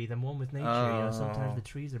really breathe? I'm one with nature. You know, sometimes the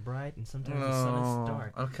trees are bright and sometimes the sun is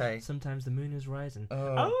dark. Okay. Sometimes the moon is rising.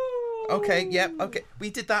 Okay, yep, okay. We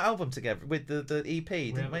did that album together with the EP,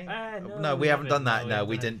 didn't we? No, we haven't done that. No,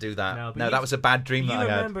 we didn't do that. No, that was a bad dream that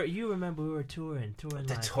I had. You remember we were touring The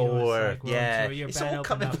like, tour, yeah. tour. Your It's band all opened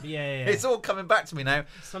coming. up. Yeah. It's all coming back to me now.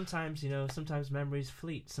 Sometimes, sometimes memories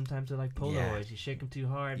fleet. Sometimes they're like Polaroids. Yeah. You shake them too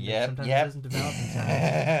hard. And Yep, sometimes yep. it doesn't develop in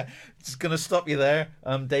time. Just gonna stop you there,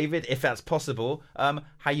 David, if that's possible.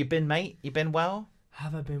 How you been, mate? You been well?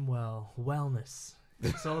 Have I been well? Wellness.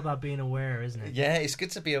 It's all about being aware, isn't it? Yeah, it's good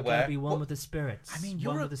to be aware. Gotta be one with the spirits. I mean,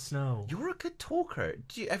 one with the snow. You're a good talker.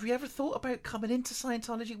 Have you ever thought about coming into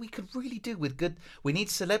Scientology? We could really do with good. We need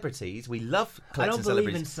celebrities. We love I collecting don't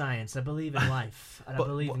believe in celebrities. science. I believe in life. And But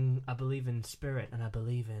I believe in spirit, and I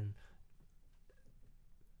believe in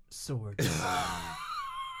swords.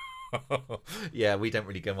 Yeah, we don't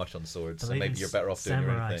really go much on swords, so Believe maybe in you're better off doing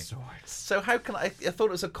your own samurai thing. swords. So how can I thought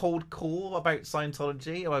it was a cold call about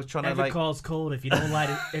Scientology. I was trying Every to like. call's cold if you don't like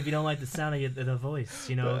it. If you don't like the sound of the voice,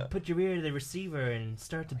 put your ear to the receiver and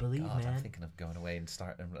start to believe, God, man. I'm thinking of going away and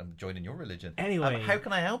joining your religion. Anyway. How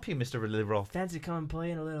can I help you, Mr. Lee Roth? Fancy coming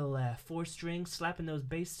playing a little 4-string, slapping those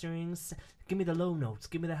bass strings. Give me the low notes.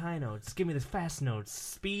 Give me the high notes. Give me the fast notes.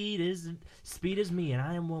 Speed is me, and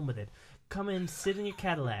I am one with it. Come in, sit in your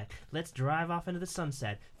Cadillac. Let's drive off into the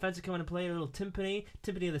sunset. Fancy coming and play a little timpani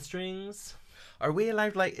of the strings. Are we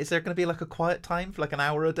allowed, is there going to be a quiet time for an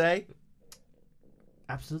hour a day?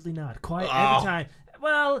 Absolutely not. Quiet every time.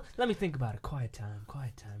 Well, let me think about it. Quiet time.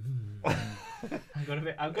 I'm going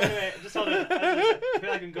a bit, just hold it. I feel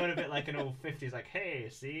like I'm going a bit like an old 50s, like, hey,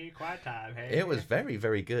 see, quiet time, hey. It was very,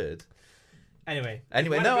 very good. Anyway,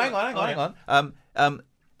 no, hang on.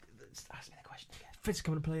 Ask me the question again. Fancy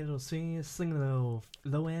coming to play a little singing a little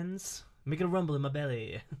low ends, making a rumble in my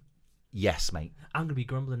belly. Yes, mate. I'm gonna be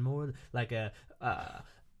grumbling more like a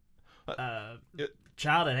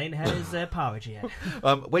child that ain't had his porridge yet.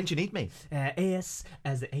 When do you need me? AS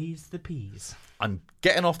as the A's to the P's. I'm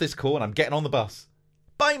getting off this call and I'm getting on the bus.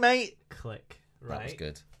 Bye, mate. Click. Right. That was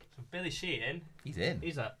good. So Billy Sheehan. He's in.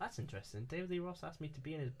 He's like, that's interesting. David Lee Roth asked me to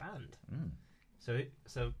be in his band. Mm.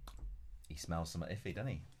 So He smells somewhat iffy, doesn't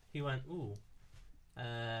he? he went, ooh.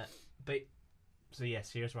 So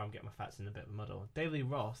yes, here's where I'm getting my facts in a bit of a muddle. David Lee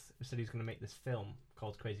Roth said he's going to make this film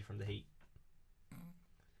called Crazy from the Heat,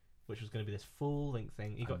 which was going to be this full-length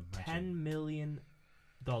thing. He got $10 million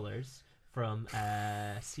from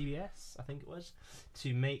CBS, I think it was,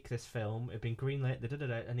 to make this film. It'd been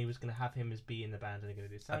greenlit, and he was going to have him as be in the band, and they're going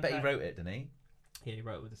to do soundtrack. I bet he wrote it, didn't he? Yeah, he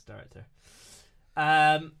wrote it with this director.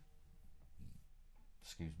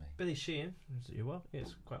 Excuse me. Billy Sheehan, you're well. Yeah,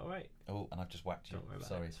 it's quite all right. Oh, and I've just whacked you. Don't worry about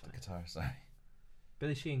Sorry, it, it's it's for the fine. guitar. Sorry.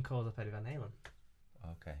 Billy Sheehan calls up Eddie Van Halen.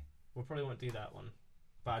 Okay. We probably won't do that one,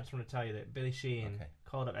 but I just want to tell you that Billy Sheehan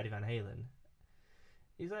called up Eddie Van Halen.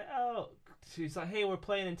 He's like, hey, we're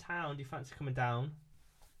playing in town. Do you fancy coming down,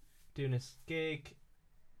 doing this gig?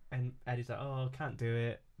 And Eddie's like, oh, can't do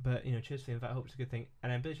it, but cheers for the invite. I hope it's a good thing.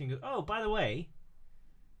 And then Billy Sheehan goes, oh, by the way,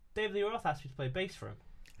 David Lee Roth asked me to play bass for him.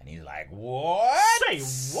 And he's like, what? Say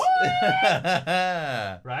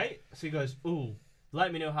what? Right? So he goes, ooh,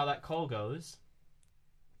 let me know how that call goes.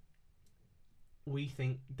 We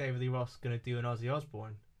think David Lee Roth's going to do an Ozzy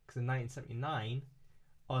Osbourne. Because in 1979,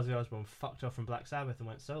 Ozzy Osbourne fucked off from Black Sabbath and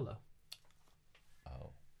went solo. Oh,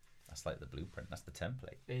 that's like the blueprint. That's the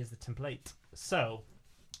template. It is the template. So,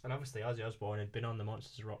 and obviously Ozzy Osbourne had been on the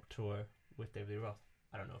Monsters of Rock tour with David Lee Roth.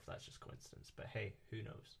 I don't know if that's just coincidence, but hey, who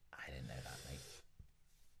knows? I didn't know that, mate.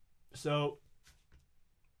 So,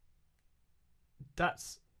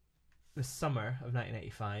 that's the summer of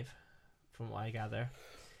 1985, from what I gather.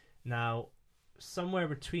 Now, somewhere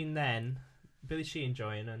between then, Billy Sheehan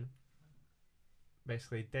joined, and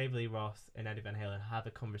basically David Lee Roth and Eddie Van Halen have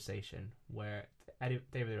a conversation where David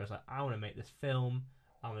Lee Roth's like, I want to make this film,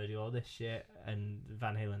 I'm going to do all this shit, and Eddie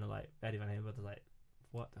Van Halen was like,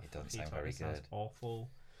 what the It fuck doesn't are you sound talking? very It sounds good. awful.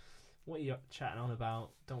 What are you chatting on about?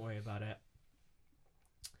 Don't worry about it.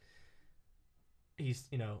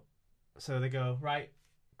 So they go, right,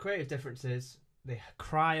 creative differences, they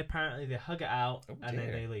cry apparently, they hug it out, Oh, and then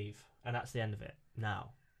dear. they leave. And that's the end of it.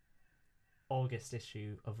 Now, August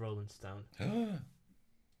issue of Rolling Stone.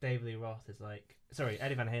 David Lee Roth is like,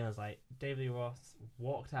 Eddie Van Halen's like, David Lee Roth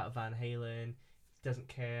walked out of Van Halen, he doesn't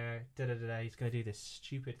care, he's going to do this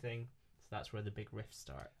stupid thing. So that's where the big riffs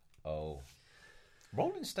start. Oh.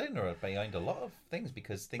 Rolling Stone are behind a lot of things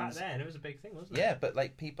because things. Back then, it was a big thing, wasn't it? Yeah, but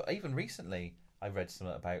like people, even recently, I read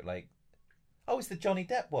something about like, oh, it's the Johnny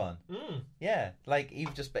Depp one. Mm. Yeah, like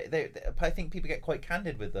you've just. I think people get quite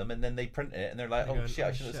candid with them, and then they print it, and they're like, "Oh shit,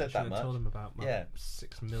 I shouldn't have said that much." Told him about my Yeah.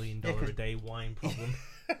 $6 million Yeah, 'cause- a day wine problem.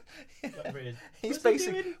 Whatever it is. He's What's he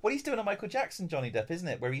basically doing? what he's doing on Michael Jackson, Johnny Depp, isn't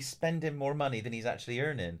it? Where he's spending more money than he's actually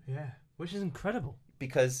earning, Yeah, which is incredible.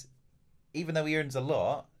 because even though he earns a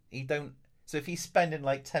lot, he don't. So if he's spending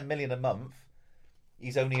like 10 million a month,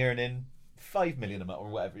 he's only earning 5 million a month or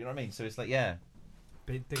whatever. You know what I mean? So it's like, yeah.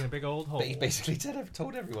 Digging a big old hole. But he basically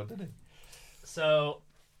told everyone, didn't he? So,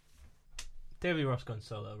 David Lee Roth's gone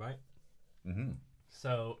solo, right? Mm-hmm.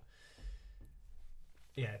 So,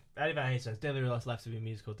 yeah, Eddie Van Halen says David Lee Roth left to be a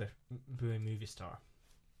movie star.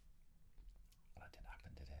 Well, that didn't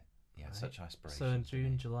happen, did it? He had Right. such aspirations. So in didn't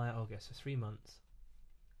June, he? July, August, so 3 months.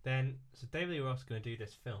 Then, so David Lee Roth's going to do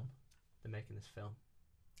this film. They're making this film.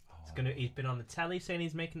 Oh. He's been on the telly saying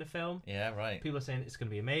he's making the film. Yeah, right. People are saying it's going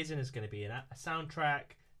to be amazing. It's going to be a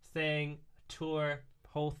soundtrack thing, a tour,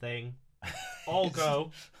 whole thing. All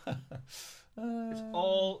go. It's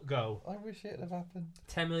all go. I wish it had happened.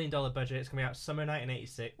 $10 million budget. It's going to be out summer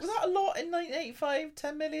 1986. Was that a lot in 1985?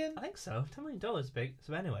 10 million? I think so. $10 million is big.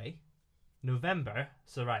 So anyway, November.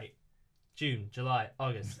 So right, June, July,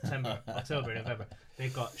 August, September, October, November.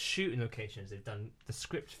 They've got shooting locations. They've done the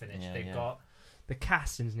script finished. Yeah, They've yeah. got the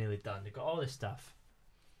casting's nearly done. They've got all this stuff.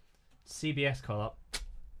 CBS call up.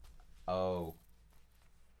 Oh.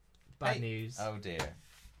 Bad Hey. news. Oh dear.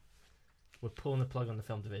 We're pulling the plug on the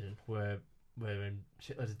film division. We're in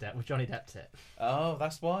shitloads of debt. With Johnny Depp's it. Oh,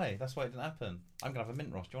 that's why. That's why it didn't happen. I'm gonna have a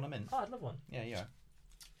mint, Ross. Do you want a mint? Oh, I'd love one. Yeah, yeah.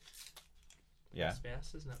 Yeah.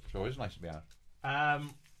 SBS, isn't it? Sure, it's nice to be out.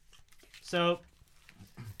 So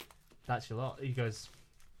that's your lot. He goes,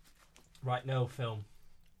 right, no film.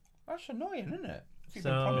 That's annoying, isn't it? If you've So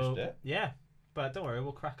been promised it. yeah, but don't worry,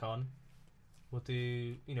 we'll crack on. We'll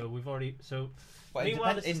do. We've already. So But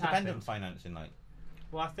meanwhile, this has independent happened. financing, like.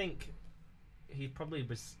 Well, I think he probably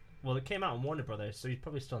was. Well, it came out on Warner Brothers, so he's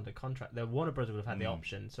probably still under contract. The Warner Brothers would have had the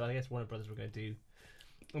option, so I guess Warner Brothers were going to do.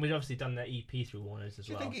 And we'd obviously done the EP through Warner's as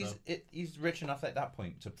Do you well. think so he's rich enough at that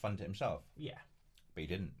point to fund it himself? yeah. But he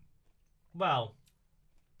didn't. Well,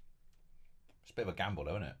 It's a bit of a gamble,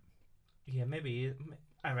 though, isn't it? yeah, maybe.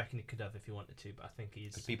 I reckon he could have if he wanted to, but I think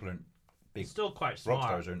he's Because people aren't big. still quite smart. rock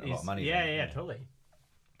stars earn a lot of money, Yeah, then, yeah, yeah. totally.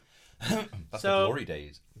 That's So- the glory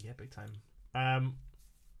days. Yeah, big time.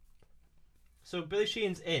 So Billy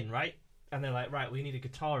Sheehan's in, right? And they're like, right, we need a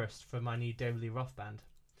guitarist for my new David Lee Roth band.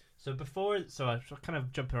 So I'm kind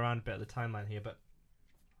of jumping around a bit of the timeline here, but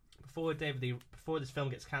before this film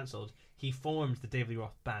gets cancelled, he forms the David Lee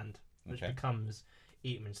Roth band, which Okay. becomes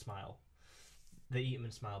Eatman Smile, the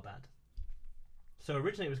Eatman Smile band. So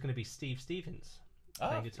originally it was going to be Steve Stevens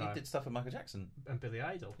playing He guitar did stuff with Michael Jackson. and Billy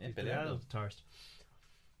Idol. Yeah, He's Billy Billy Idol. Idol's guitarist.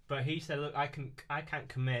 But he said, "Look, I can't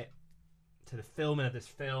commit to the filming of this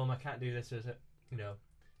film. I can't do this as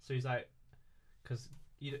So he's like, because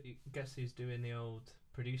you guess who's doing the old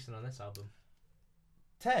producing on this album?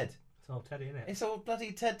 Ted. It's old Teddy, isn't it? It's all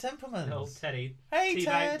bloody Ted Templeman. Old Teddy. Hey,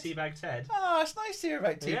 Ted. Teabag Ted. Oh, it's nice to hear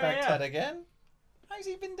about Teabag Yeah, yeah. Ted again. How's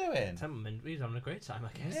he been doing? Templeman. He's having a great time,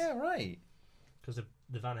 I guess. Yeah, right. Because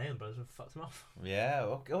the Van Halen brothers have fucked him off.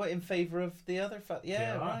 Yeah, oh, in favour of the other.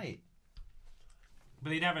 Yeah, Yeah. right.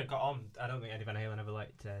 But he never got on. I don't think Eddie Van Halen ever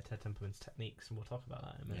liked Ted Templeman's techniques, and we'll talk about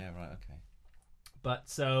that in a minute. Yeah, right. Okay. But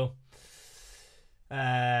so,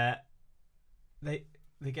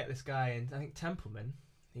 they get this guy, and I think Templeman.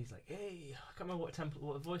 He's like, hey, I can't remember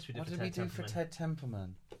what voice we did What for did Ted we do Templeman. for Ted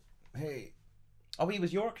Templeman? Hey. Oh, he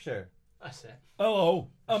was Yorkshire. That's it. Hello,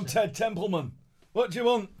 I'm Ted Templeman. What do you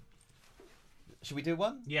want? Should we do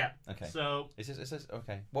one? Yeah. Okay. So Is this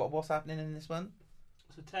okay? What's happening in this one?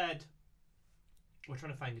 Ted, we're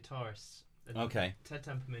trying to find guitarists. And Okay. Ted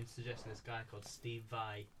Templeman suggesting this guy called Steve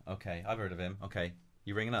Vai. Okay, I've heard of him. Okay,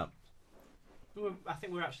 you ringing up? I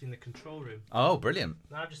think we're actually in the control room. Oh, brilliant!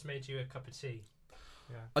 Now I've just made you a cup of tea.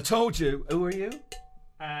 I told you. Who are you?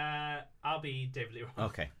 I'll be David Lee Roth.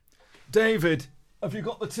 Okay. David, have you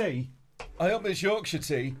got the tea? I hope it's Yorkshire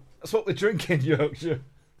tea. That's what we drink in Yorkshire.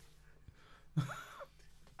 I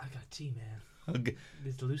got tea, man. Okay.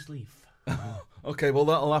 It's loose leaf. Okay, well,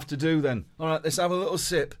 that'll have to do then. All right, let's have a little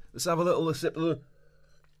sip. Let's have a little sip of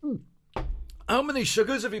the... How many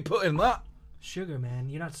sugars have you put in that? Sugar, man.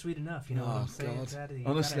 You're not sweet enough. You know what I'm saying? God. Daddy? You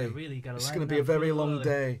Honestly, gotta it's lighten going to be a up, very put long little-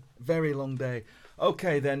 day. Very long day.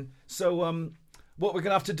 Okay, then. So, what we're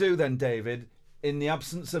going to have to do then, David, in the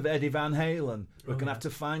absence of Eddie Van Halen, we're going to have to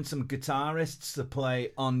find some guitarists to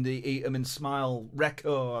play on the Eat 'Em and Smile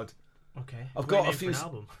record. Okay. I've Great got a name for few an s-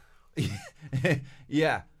 album.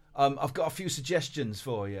 Yeah. I've got a few suggestions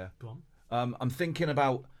for you. Go on. I'm thinking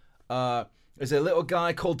about there's a little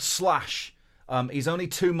guy called Slash. He's only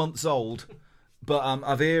 2 months old, but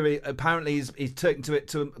I've heard apparently he's taken to it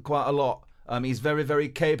to quite a lot. He's very, very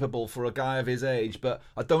capable for a guy of his age, but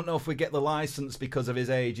I don't know if we get the license because of his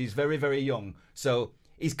age. He's very, very young, so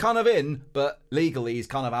he's kind of in, but legally he's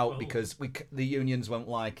kind of out because the unions won't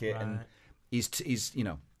like it, and Right. he's you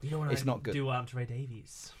know. You don't want It's to not good. do what happened to Ray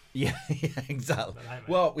Davies. Yeah, exactly. Right, mate.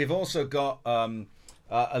 Well, we've also got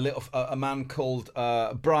a man called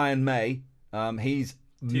Brian May. He's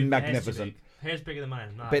Dude, magnificent. Hair's bigger than mine.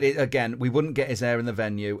 I'm not. But again, we wouldn't get his hair in the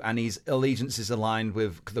venue, and his allegiance is aligned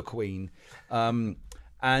with the Queen.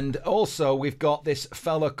 And also, we've got this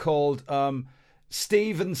fella called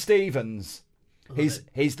Stephen Stevens.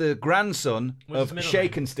 He's the grandson What's his of middle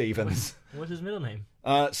Shakin' name? Stevens. What's his middle name?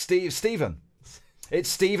 Stephen. It's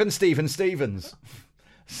Stephen Stevens.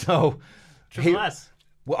 So, Triple S.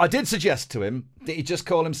 well, I did suggest to him that he just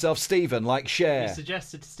call himself Stephen, like You Cher.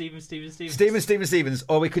 suggested Stephen Stevens. Stephen Stevens,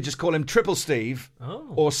 or we could just call him Triple Steve, Oh.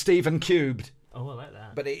 or Stephen Cubed. Oh, I like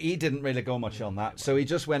that. But he didn't really go much on that, so he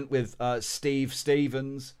just went with Steve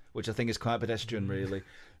Stevens, which I think is quite pedestrian, really.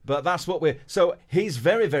 But that's what we're... So he's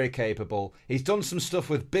very, very capable. He's done some stuff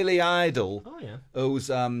with Billy Idol, Oh, yeah. who's...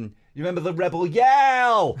 you remember the Rebel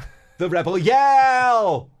Yell? The Rebel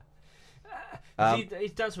Yell! He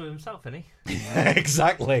does with himself, isn't he?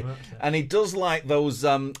 Exactly. Right. And he does like those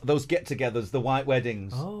get-togethers, the white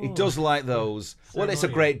weddings. He Oh. does like those. Well, it's a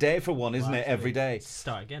Ceremonial. great day for one, isn't Well, it? Every day.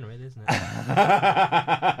 Start again, really, isn't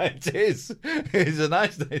it? It is. It's a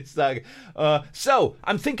nice day to start. So,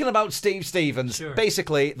 I'm thinking about Steve Stevens. Sure.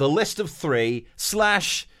 Basically, the list of three.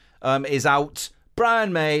 Slash is out.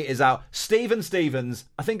 Brian May is out. Stephen Stevens,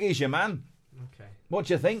 I think he's your man. Okay. What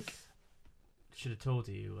do you think? Should have told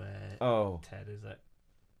you, Ted, is that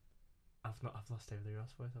I've lost David Lee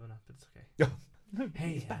Roth's voice, haven't I? But it's okay.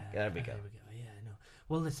 Hey, There we go. Yeah, I know.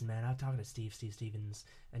 Well, listen, man, I'm talking to Steve Stevens,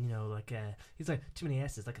 and he's like too many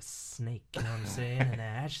S's, like a snake. You know what I'm saying? And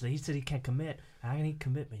actually, he said he can't commit. I need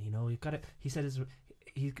commitment. You got it. He said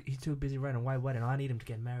he's too busy writing White Wedding. I need him to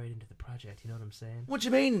get married into the project. You know what I'm saying? What do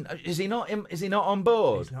you mean? Is he not on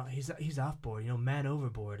board? He's not. He's off board. Man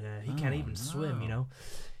overboard. He can't even swim. You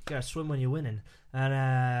gotta swim when you're winning.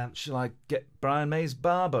 And Shall I get Brian May's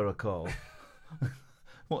barber a call?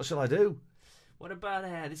 What shall I do? what about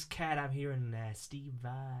this cat I'm hearing, Steve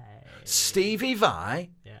Vai? Stevie Vai?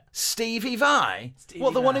 Yeah. Stevie Vai? Stevie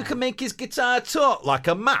What, the one who Vai. can make his guitar talk like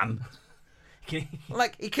a man? Can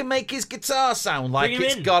Like, he can make his guitar sound like Bring him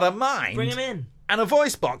it's in. got a mind. bring him in. And a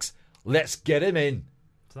voice box. Let's get him in.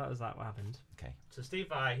 So that was what happened. Okay. So Steve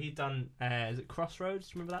Vai, he done, is it Crossroads?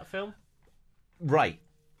 Do you remember that film? Right.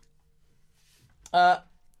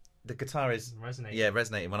 The guitar is... Resonate. Yeah,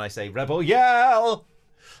 resonating when I say Rebel Yell.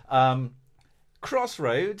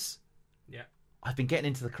 Crossroads. Yeah. I've been getting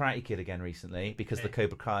into the Karate Kid again recently because the Hey.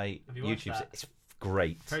 Cobra Kai Have you watched YouTube... that? It's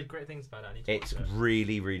great. Heard great things about it. I need to It's watch it.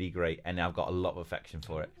 really, really great, and I've got a lot of affection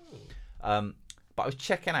for it. But I was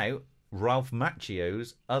checking out Ralph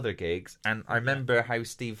Macchio's other gigs, and I remember how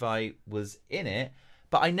Steve Vai was in it,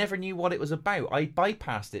 but I never knew what it was about. I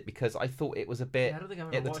bypassed it because I thought it was a bit Yeah, I don't think I've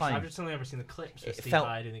at ever the watched it. time. I've just only ever seen the clips of It Steve felt-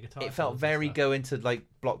 Vai doing the guitar. It felt solos and very stuff. going to like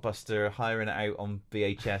Blockbuster, hiring it out on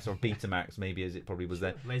VHS or Betamax, maybe as it probably was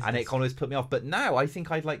then, Laziness. and it always put me off. But now I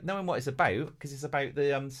think I'd like knowing what it's about because it's about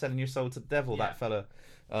the selling your soul to the devil. Yeah. That fella,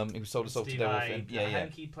 Who sold his soul to Steve devil. Vai. Yeah, I yeah.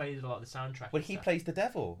 think he plays a lot of the soundtrack. Well, and he stuff. plays the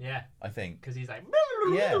devil. Yeah, I think. because he's like.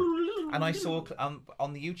 Yeah. And I saw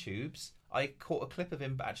on the YouTubes, I caught a clip of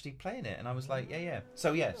him actually playing it, and I was like, yeah.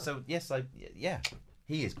 So yes,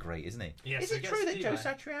 he is great, isn't he? Yeah, is so it he true gets that Joe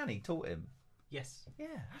Steve Satriani taught him? Yes. Yeah,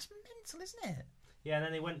 that's mental, isn't it? Yeah, and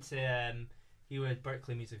then they went to he was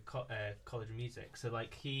Berkeley Music College of Music, so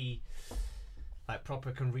like he like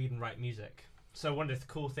proper can read and write music. So one of the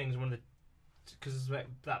cool things, because there's like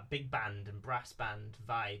that big band and brass band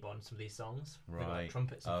vibe on some of these songs, they've got, like, Right.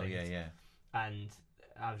 trumpets and Oh things. yeah. And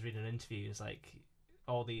I was reading an interview. It's like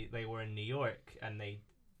they were in New York, and the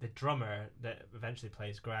drummer that eventually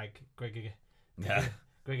plays Greg Yeah.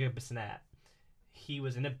 Bissonette, he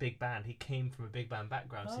was in a big band. He came from a big band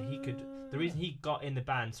background, so he could. The reason he got in the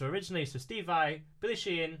band, so originally, Steve Vai, Billy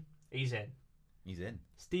Sheehan, he's in. He's in.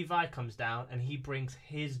 Steve Vai comes down, and he brings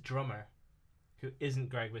his drummer, who isn't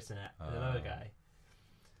Greg Bissonette, another guy.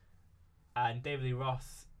 And David Lee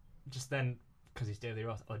Roth just then, because he's David Lee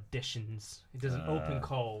Roth, auditions. He does an open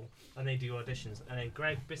call, and they do auditions. And then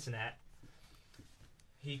Greg Bissonette,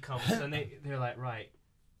 he comes, and they're like, right,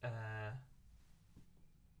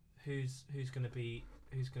 who's gonna do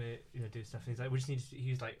stuff? And he's like, we just need to.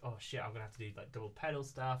 He's like, oh shit, I'm gonna have to do like double pedal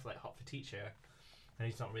stuff, like Hot for Teacher, and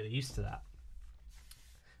he's not really used to that.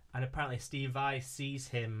 And apparently, Steve Vai sees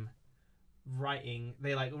him writing.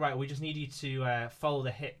 They're like, right, we just need you to follow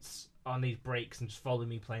the hits on these breaks and just follow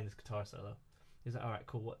me playing this guitar solo. He's like, all right,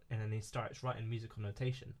 cool. What? And then he starts writing musical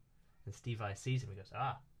notation. And Steve Vai sees him and goes,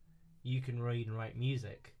 you can read and write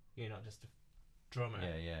music. You're not just a drummer.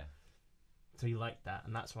 Yeah. So he liked that,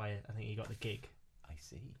 and that's why I think he got the gig. I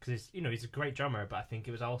see. Because he's a great drummer, but I think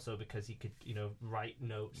it was also because he could write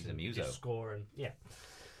notes He's a and muso. just score and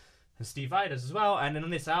And Steve Vai does as well. And then on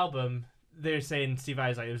this album, they're saying Steve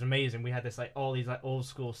Vai's like, it was amazing. We had this like all these like old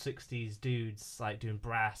school 60s dudes like doing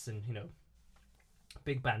brass and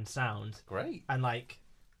big band sound. Great. And like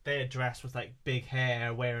they're dressed with like big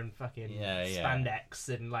hair, wearing fucking spandex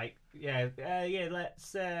and like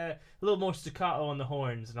let's a little more staccato on the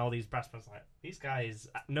horns, and all these brass bands like these guys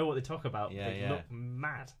know what they talk about. They look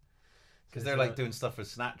mad. Because they're like doing stuff for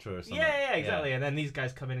Sinatra or something. Yeah, exactly. Yeah. And then these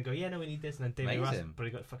guys come in and go, no, we need this. And then David Ross, Amazing. but he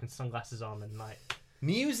got fucking sunglasses on and like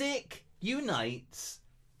Music unites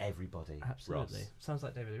everybody. absolutely Ross. sounds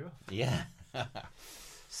like David Roth. Yeah.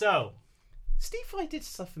 So Steve Vai did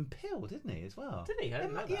stuff in Pill, didn't he, as well? did he? I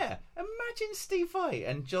didn't know that. Yeah. Imagine Steve Vai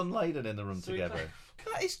and John Lydon in the room So we together.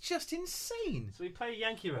 That is just insane. So we play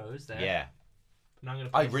Yankee Rose there. Yeah. And I'm gonna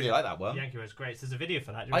I really like that one. Yankee Rose, great. So there's a video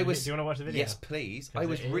for that. Do I you was- want to watch the video? Yes, please. 'Cause I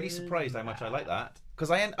was it really is surprised how much I like mad. that.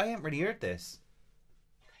 Because I hadn't really heard this.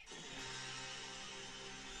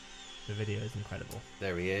 The video is incredible.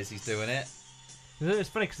 There he is. He's doing it. It's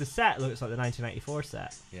funny because the set looks like the 1994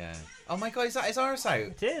 set. Yeah. Oh my god, is that his arse out?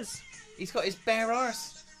 It is. He's got his bare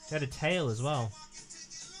arse. He had a tail as well.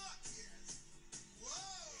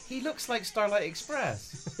 He looks like Starlight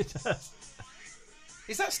Express. It does.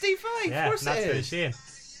 Is that Steve Vai? Yeah, of course that's it Billy is. Sheehan.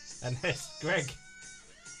 And there's Greg.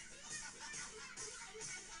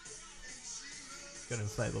 Got an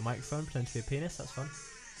inflatable microphone, pretend to be a penis. That's fun.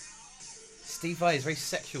 Steve Vai is very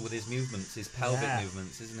sexual with his movements, his pelvic Yeah.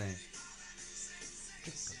 movements, isn't he?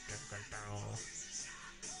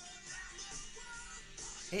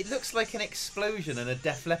 It looks like an explosion in a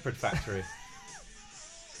Def Leppard factory.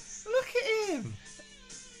 Look at him.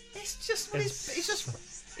 It's just,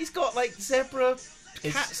 he's got like zebra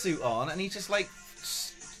catsuit on, and he just like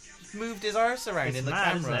moved his arse around It's in the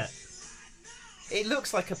mad, camera. isn't It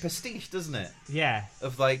looks like a pastiche, doesn't it? Yeah.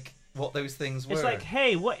 Of like what those things were. It's like,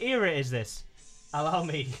 hey, what era is this? Allow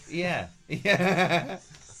me. Yeah.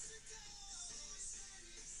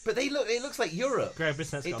 But it looks like Europe. Greg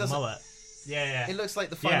Bissonet's It got a doesn't- mullet. Yeah. It looks like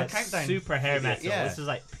the final it's countdown. super hair video. metal. Yeah. This is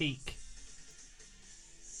like peak.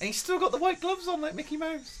 And he's still got the white gloves on like Mickey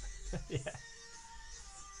Mouse. Yeah.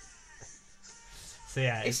 So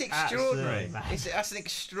yeah, It's absolutely extraordinary. mad. That's an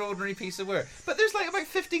extraordinary piece of work. But there's like about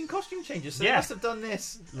 15 costume changes, so Yeah. they must have done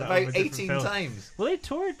this Over about different 18 films. times. Well, they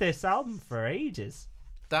toured this album for ages.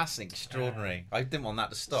 That's extraordinary. I didn't want that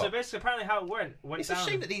to stop. So basically, apparently, how it went It's down. a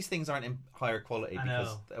shame that these things aren't in higher quality I because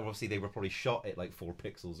know. obviously they were probably shot at like 4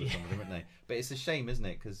 pixels or Yeah. something, weren't they? But it's a shame, isn't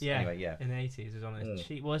it? Because Yeah, anyway, yeah. in the 80s, it was on a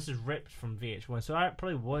cheap. Well, this is ripped from VH1, so it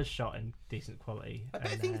probably was shot in decent quality. I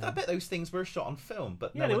And, bet those things were shot on film,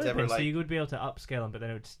 but yeah, no they one's would have ever been. like. So you would be able to upscale them, but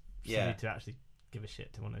then it would still Yeah. need to actually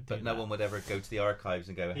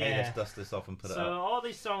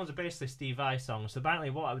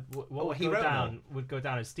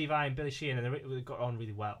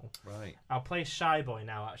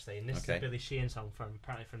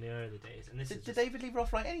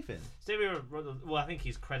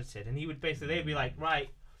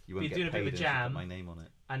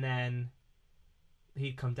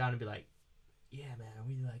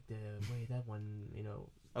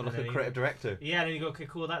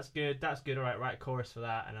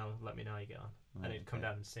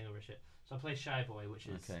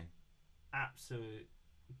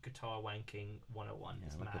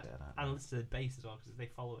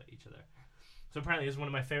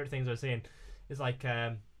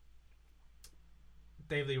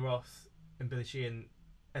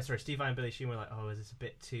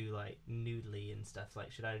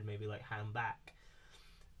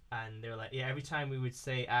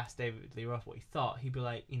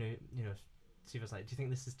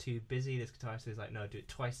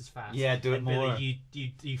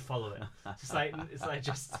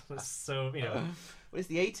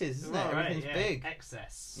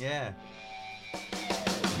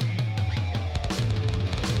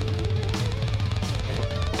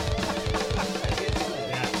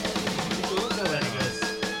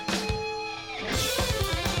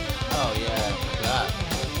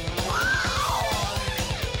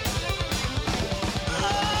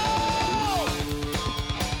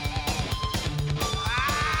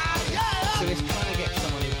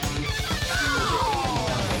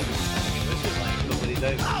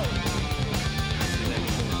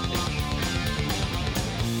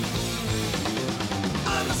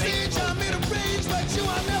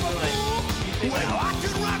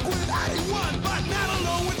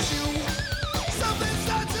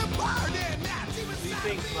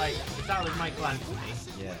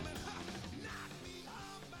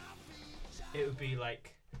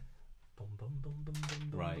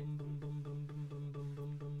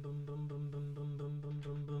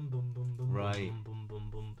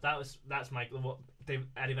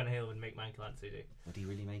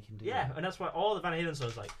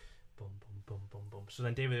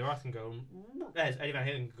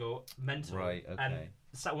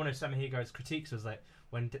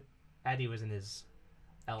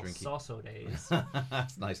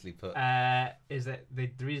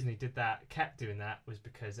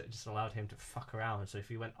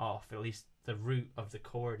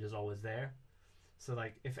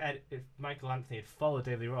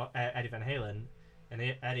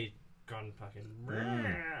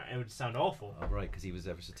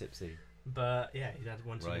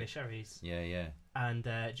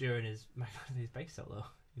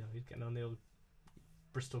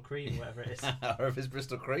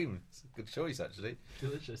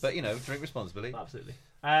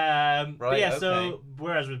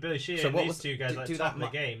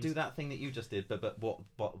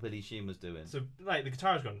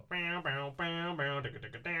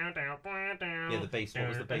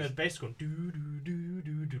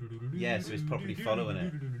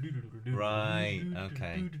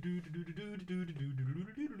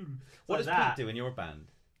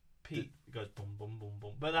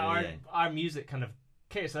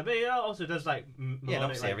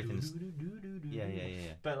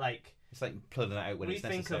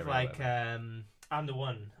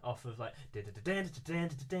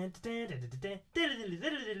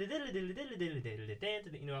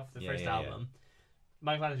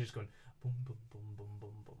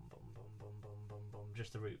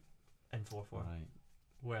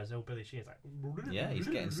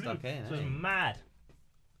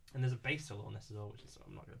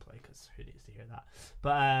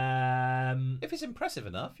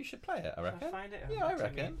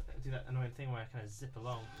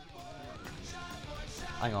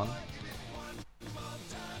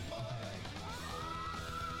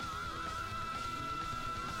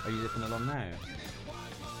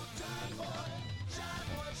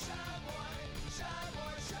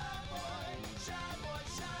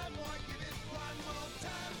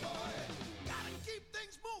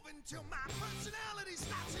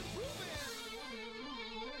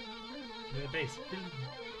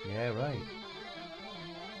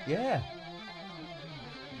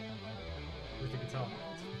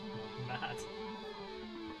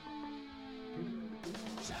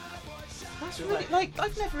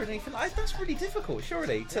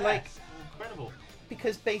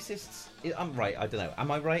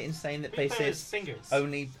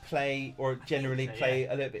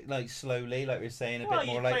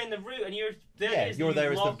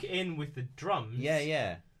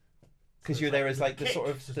Because So you're it's there like as the like the kick,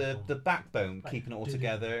 sort just of the boom, the backbone, like, keeping it all do-do,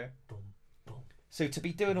 together. boom, boom, So to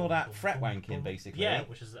be doing all that boom, fret boom, wanking, boom. basically, Yeah,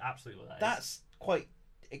 which is absolutely what that is. that's quite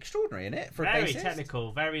extraordinary, isn't it? For a Very bassist?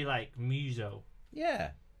 technical, very like muso.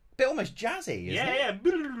 Yeah. Bit almost jazzy, isn't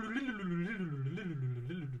it?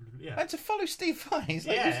 Yeah. And to follow Steve Vai, he's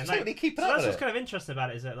like, Yeah, he's and, totally like, keeping so up that's with what's it. kind of interesting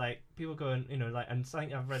about it is that like people go and like and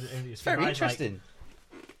something I've read in interviews. It's very Vai's like, interesting.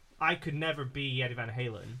 I could never be Eddie Van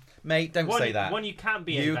Halen. Mate, don't say that. One, you can't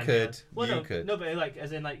be Eddie You Van could. Halen. Well, You no, could. No, but like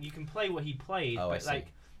as in like you can play what he played, Oh, I but see.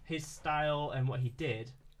 like his style and what he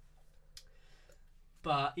did.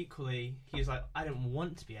 But equally, he was like, I didn't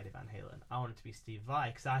want to be Eddie Van Halen. I wanted to be Steve Vai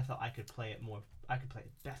because I thought I could play it more. I could play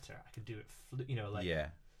it better. I could do it, like Yeah.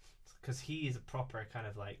 because he is a proper kind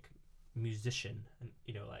of like musician, and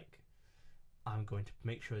like I'm going to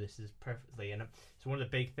make sure this is perfectly. And so one of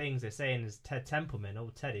the big things they're saying is Ted Templeman,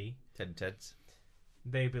 old Teddy. Ted and Ted's.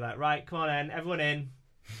 They'd be like, right, come on in, everyone in.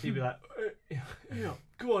 He'd be like, yeah,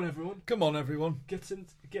 go on, everyone, Come on, everyone. get into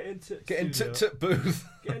Get booth.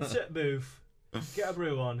 get into booth, get a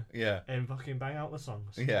brew on, Yeah. and fucking bang out the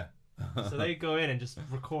songs. Yeah. So they go in and just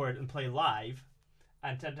record and play live,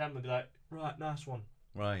 and Ted Templeman would be like, right, nice one,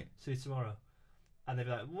 Right. see you tomorrow. And they'd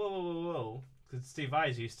be like, whoa. Because Steve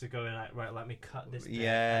Vai's used to go in like, right, let me cut this bit.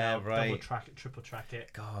 Yeah, and I'll right. double track it, triple track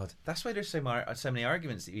it. God, that's why there's so many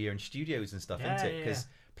arguments that you hear in studios and stuff, Yeah, isn't it? yeah, Because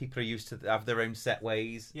people are used to have their own set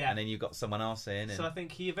ways, Yeah. and then you've got someone else in. And So I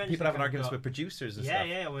think he eventually people having kind of arguments got- with producers and Yeah, stuff.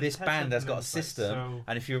 yeah, when This Ted band has got a Templeman's like, system, so-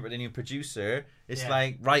 and if you're a new producer, it's Yeah.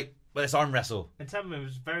 like, right, well, let's arm wrestle. And Templeman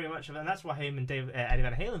was very much of it, and that's why him and Eddie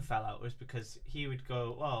Van Halen fell out, was because he would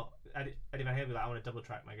go, well, Eddie Van Halen would be like, I want to double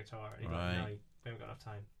track my guitar. And he'd be like, Right. no, we haven't got enough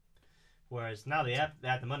time. Whereas now they had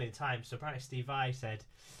the money and time, so apparently Steve Vai said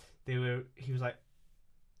he was like,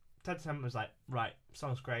 Ted Templeman was like, right,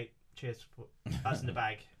 song's great, cheers, that's in the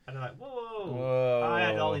bag. And they're like, whoa. I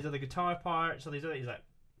had all these other guitar parts, all these other, he's like,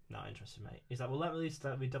 not interested, mate. He's like, well, let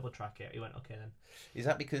me double track it. He went, okay then. Is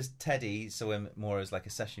that because Teddy saw him more as like a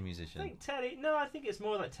session musician? I think it's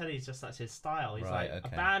more like Teddy's just that's his style. He's Right, like,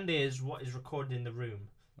 okay. a band is what is recorded in the room.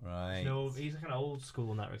 Right. No, he's kind of old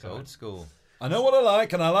school in that It's regard. old school. I know what I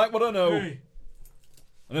like, and I like what I know. Hey,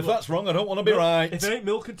 And if that's wrong, I don't want to be right. if it ain't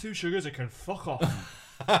milk and 2 sugars, it can fuck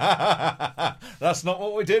off. That's not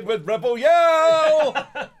what we did with Rebel Yell.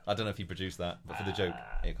 I don't know if you produced that, but for the joke,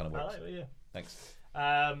 it kind of I works. like it, yeah. Thanks.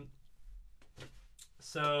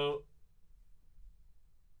 So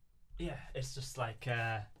yeah, it's just like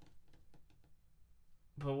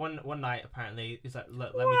but one night apparently he's like,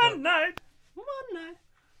 let me go. One night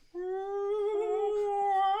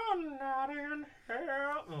in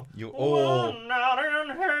heaven. One night in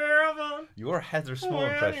heaven. Your Heather Small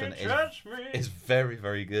when impression you touch me. is very,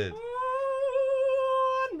 very good. One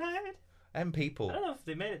night. And people. I don't know if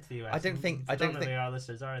they made it to the US. I don't think our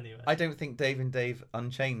listeners are in the US. I don't think Dave and Dave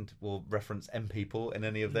Unchained will reference M People in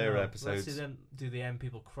any of their No, episodes. Let's see them do the M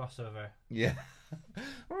People crossover. Yeah.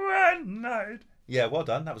 One night. Yeah, well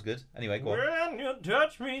done. That was good. Anyway, go on. When you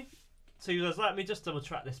touch me. So he goes, let me just double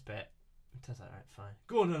track this bit. Ted's like, alright, fine.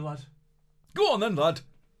 Go on then, lad. Go on then, lad.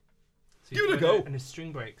 So Give it a doing go. And his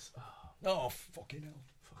string breaks. Oh, Oh, fucking hell.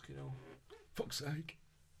 fucking hell. Fuck's sake.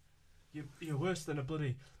 You're worse than a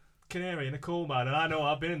bloody canary in a coal mine, and I know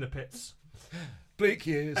I've been in the pits. Bleak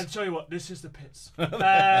years. And tell you what, this is the pits.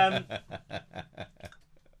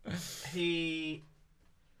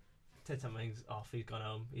 Ted Templeman's off. He's gone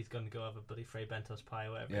home. He's going to go have a bloody Frey Bentos pie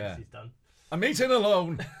or whatever it Yeah. is he's done. I'm eating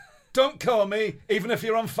alone. Don't call me, even if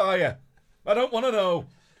you're on fire. I don't want to know.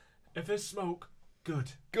 If there's smoke,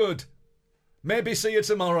 good. Good. Maybe see you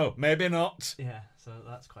tomorrow. Maybe not. Yeah, so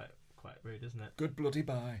that's quite rude, isn't it? Good bloody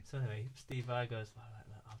bye. So anyway, Steve Vai goes,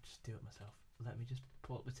 I'll just do it myself. Let me just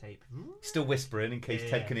pull up the tape. Still whispering in case Yeah,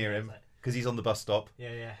 Ted yeah, can hear yeah, him it's like- because he's on the bus stop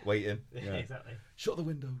Yeah. waiting. Yeah, Yeah. exactly. Shut the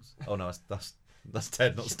windows. Oh no, that's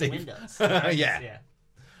Ted, not Shut the Steve. windows. Yeah.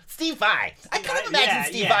 Steve Vai. I kind of Vai, imagine yeah,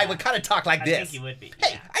 Steve yeah. Vai would kind of talk like I this. think he would be.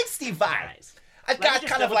 Hey, yeah. I'm Steve Vai. Nice. I've Let me got just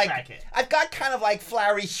kind of double like track it.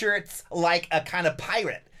 flowery shirts like a kind of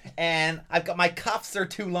pirate. And I've got my cuffs are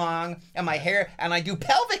too long and my hair and I do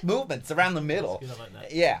pelvic movements around the middle. That's good, I like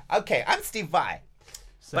that. Yeah. Okay, I'm Steve Vai.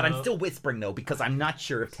 So But I'm still whispering though because I'm not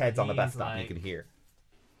sure if Ted's on the bus he's stop and like- he can hear.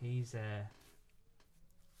 He's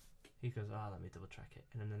he goes, let me double track it.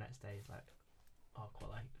 And then the next day he's like,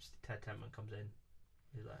 quite like Ted Templeman comes in.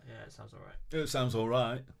 He's like, yeah, it sounds alright. It sounds all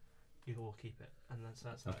right. You will keep it. And that's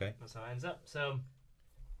how, Okay. that's how it ends up. So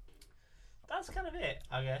that's kind of it,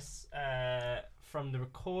 I guess, from the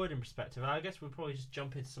recording perspective. And I guess we'll probably just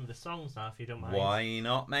jump into some of the songs now, if you don't mind. Why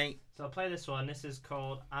not, mate? So I'll play this one. This is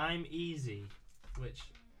called I'm Easy, which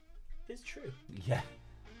is true. Yeah.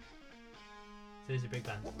 So he's a big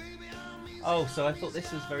band. Oh, so I thought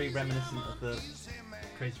this was very reminiscent of the.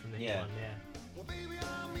 Crazy from the Heat Yeah. one, yeah.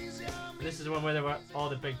 This is the one where there were all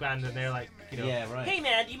the big band and they're like, you know, Yeah, right. hey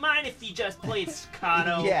man, do you mind if you just played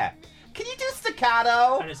staccato? Yeah. Can you do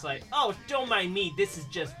staccato? And it's like, oh, don't mind me. This is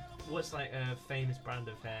just what's like a famous brand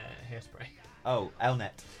of hairspray. Oh,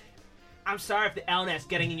 Elnet. I'm sorry if the Elnet's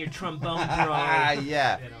getting in your trombone, bro.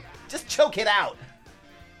 Yeah. You know. Just choke it out.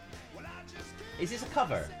 Is this a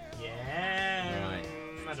cover? Yeah. Right.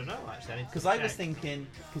 I don't know actually. Because I was thinking,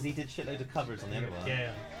 because he did shitload of covers on the other one.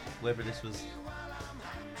 Yeah. Whether this was.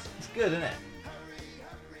 It's good, isn't it?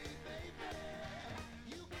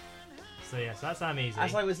 So yeah, so that's I'm Easy.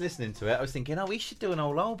 As I was listening to it, I was thinking, oh, we should do an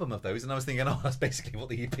whole album of those. And I was thinking, oh, that's basically what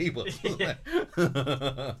the EP was, wasn't it?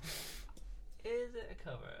 Is it a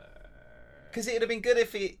cover? Because it would have been good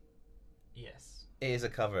if it Yes. is a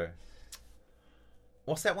cover.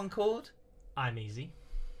 What's that one called? I'm Easy.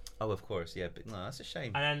 Oh, of course, yeah. But no, that's a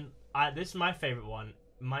shame. And then this is my favourite one.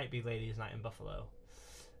 Might be Ladies' Night in Buffalo.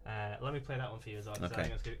 Let me play that one for you as well. 'Cause I Okay. think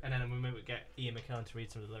that's good. And then we might get Ian McKellen to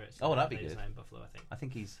read some of the lyrics. Oh, of that'd be Ladies' good. Night in Buffalo, I think. I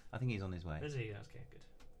think he's on his way. Is he? Okay,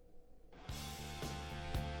 good.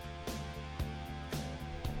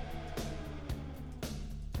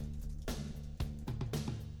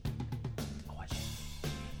 Oh, I should.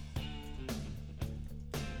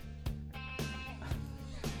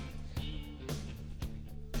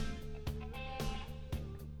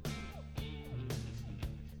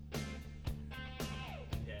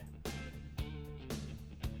 Yeah.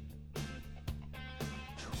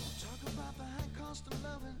 Talk about the high cost of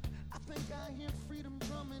loving. I think I hear freedom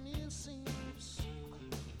drumming in seams.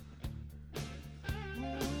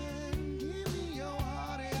 Give me your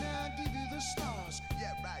heart and I'll give you the stars.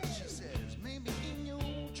 Yeah, right, she says. Maybe in your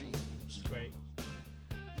dreams. Great.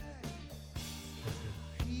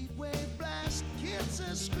 Heat wave blast, kids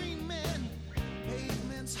are screaming.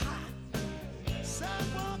 Pavements hot,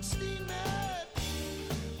 sidewalks steaming.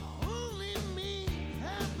 Only me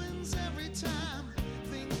happens every time.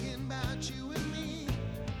 Thinking about you and me.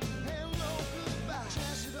 Hello, goodbye.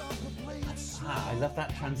 Jazz it up a place. Ah, I love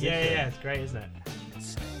that transition. Yeah, it's great, isn't it? It's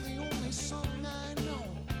still the only song I know.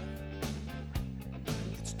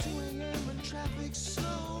 It's 2 a.m. and traffic's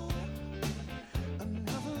slow.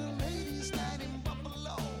 Another ladies' night in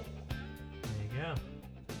Buffalo. There you go.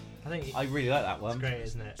 I think I really like that it's one. great,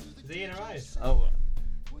 isn't it? Is Ian arrived? Oh,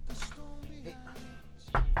 With the storm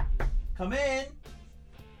behind. come in.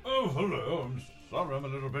 Oh, hello. I'm sorry I'm a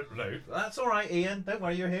little bit late. That's all right, Ian. Don't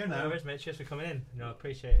worry, you're here No, now. where's mate? Cheers for coming in. No, I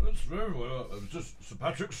appreciate it. That's very well. It was just Sir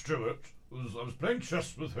Patrick Stewart. I was playing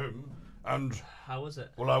chess with him, and, How was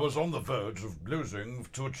it? well, I was on the verge of losing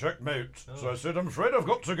to a checkmate. So Oh. I said, I'm afraid I've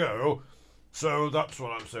got to go. So that's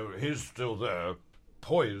what I'm... So he's still there,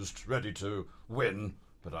 poised, ready to win.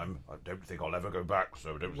 But I don't think I'll ever go back,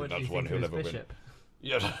 so I don't What think do you that's one think of he'll his ever win. bishop?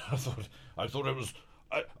 Yes, I thought it was...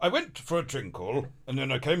 I went for a tinkle, and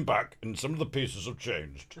then I came back, and some of the pieces have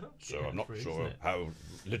changed. So yeah, I'm not true, sure isn't it? how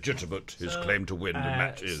legitimate his So, claim to win the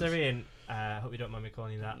match is. Sir Ian, hope you don't mind me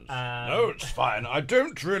calling you that. No, it's fine. I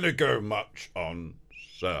don't really go much on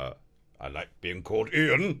Sir. I like being called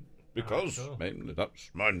Ian, because cool. mainly that's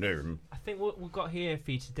my name. I think what we've got here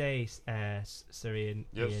for you today, Sir Ian.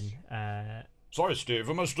 Yes. Ian, Sorry, Steve,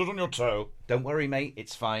 am I stood on your toe? Don't worry, mate.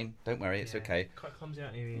 It's fine. Don't worry. It's yeah, okay. Quite clumsy,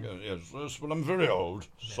 aren't you, Ian? Yes, well, I'm very old.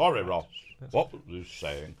 Sorry, Ross. What was you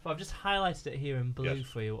saying? Well, I've just highlighted it here in blue Yes.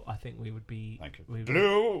 for you. I think we would be. Thank you. we would-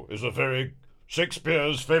 Blue is a very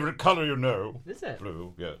Shakespeare's favourite colour, you know. Is it?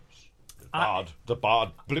 Blue, yes. The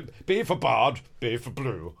bard. B for bard, B for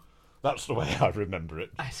blue. That's the way I remember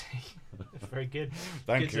it. I see. Very good.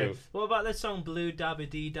 Thank Good you. stuff. What about the song "Blue Dabba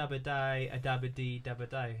Dee Dabba Die, a Dabba Dee Dabba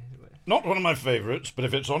Die"? Not one of my favourites, but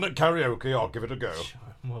if it's on at karaoke, I'll give it a go. Sure.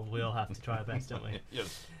 Well, we all have to try our best, don't we?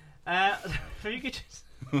 Yes. If you could just.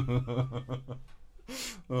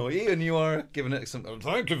 Oh, Ian, you are giving it some.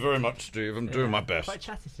 Thank you very much, Steve. I'm doing my best. Quite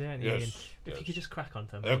chatty today, aren't you, Yes, Ian? If you yes. could just crack on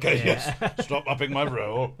to them. Okay, Yeah. yes. Stop upping my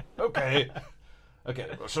role. Okay. Okay.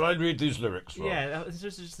 Shall I read these lyrics? Rob? Yeah, this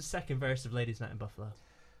was just the second verse of Ladies' Night in Buffalo.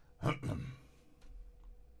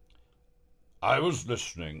 I was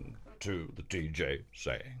listening to the DJ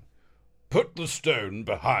saying, "Put the stone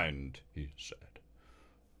behind," he said.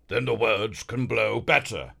 "Then the words can blow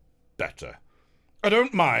better, better. I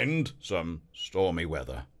don't mind some stormy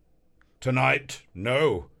weather. Tonight,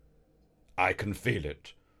 no, I can feel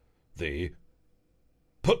it. The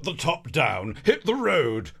put the top down, hit the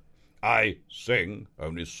road. I sing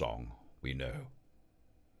only song we know.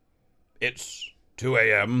 It's 2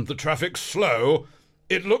 a.m., the traffic's slow.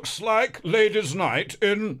 It looks like ladies' night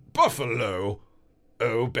in Buffalo.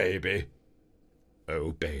 Oh, baby,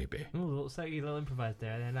 oh baby. Ooh, looks like you little improvised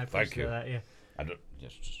there. And I Thank you. That, yeah.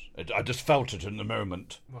 I just felt it in the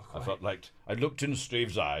moment. Well, I quite. felt like I looked in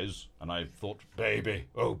Steve's eyes and I thought, baby,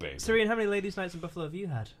 oh baby. Serene, how many ladies' nights in Buffalo have you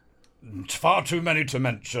had? It's far too many to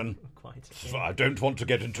mention. Quite. I don't want to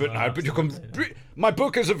get into it Oh, now, but you can. absolutely. My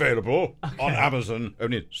book is available Okay. on Amazon,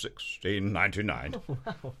 only $16.99.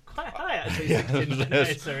 Wow, quite high actually. Yes, 16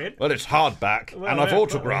 yes. Serene. Well, it's hardback, Well, and I've yeah,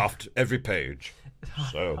 autographed every page,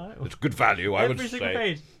 so it's good value. I would Every single say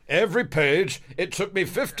page. every page. It took me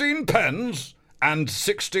 15 pens and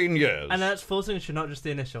 16 years. And that's full signature, not just the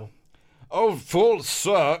initial. Oh, full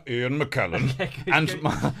Sir Ian McKellen, Okay, good, and good.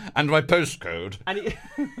 my postcode, And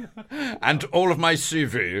and all of my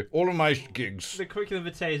CV, all of my gigs. the curriculum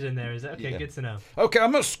vitae is in there, is it? Okay, Yeah. good to know. Okay, I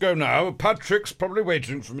must go now. Patrick's probably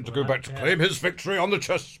waiting for me to go back to yeah. claim his victory on the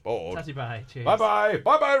chessboard. Tatty bye. Cheers. Bye bye,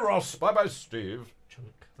 bye bye, Ross. Bye bye, Steve. Chunk.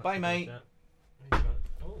 Bye, That's mate. good, that.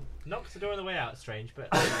 Oh, knocks the door on the way out. Strange, but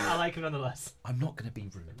I like him nonetheless. I'm not going to be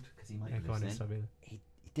rude because he might Yeah, be go on, listening. Sabina. He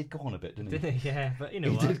did go on a bit, didn't he? Didn't he? Yeah, but you know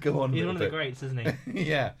He what? did go on a He's little one of the bit. greats, isn't he?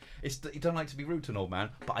 Yeah, you don't like to be rude to an old man,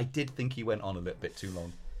 but I did think he went on a little bit too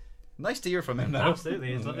long. Nice to hear from him, though.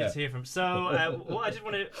 Absolutely, it's lovely Yeah. to hear from. So, what I did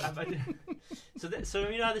want to, so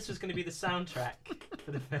you know how this was going to be the soundtrack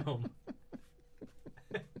for the film.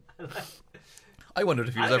 I wondered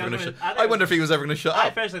if he was I ever think going I to. was- I think I it wonder was- if he was ever going to shut I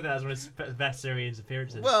up. personally think that was one of his best Syrian's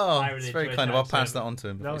appearances. Well, I really it's very enjoyed kind of. that, I'll pass so- that on to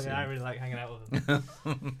him. No, before you yeah, I see really like hanging out with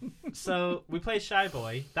him. So we played Shy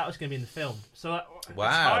Boy. That was going to be in the film. So it's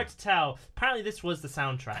Wow. hard to tell. Apparently, this was the That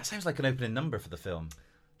soundtrack. sounds like an opening number for the film.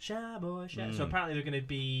 Shy Boy, Shy. So apparently they're going to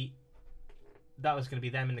be. That was going to be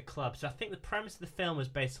them in the club. So I think the premise of the film was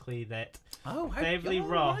basically that. Oh, how, David Lee oh,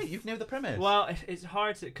 Roth. Right. You've know the premise. Well, it's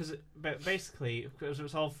hard to because basically because it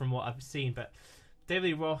was all from what I've seen. But David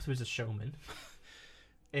Lee Roth was a showman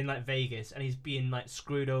in like Vegas, and he's being like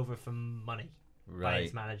screwed over for money by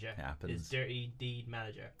his right. manager, It happens. his dirty deed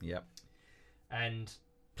manager, Yep. and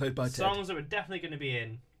Played by songs that were definitely going to be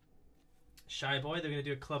in Shy Boy. They're going to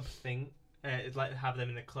do a club thing, like have them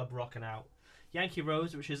in the club rocking out. Yankee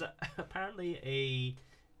Rose, which is apparently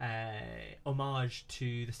a homage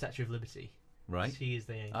to the Statue of Liberty. Right. He is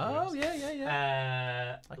the Yankee Oh Rose.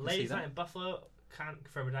 yeah. I can see Ladies that. Night in Buffalo, can't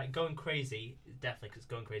confirm or deny. Going Crazy, definitely, because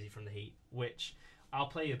Going Crazy from the Heat, which I'll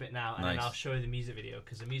play you a bit now, and then Nice. I'll show you the music video,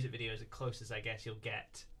 because the music video is the closest, I guess, you'll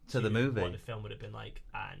get To the movie. what the film would have been like.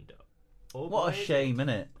 And oh What a boy, shame,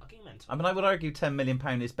 innit? fucking mental. I mean, I would argue £10 million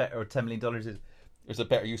is better, or $10 million is a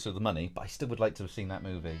better use of the money, but I still would like to have seen that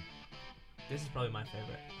movie. This is probably my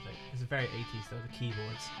favorite. Like, it's very 80s though. The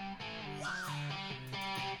keyboards.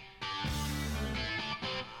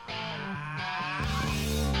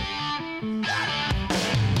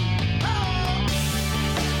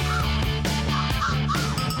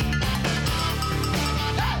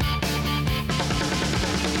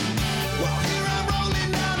 Well, here I'm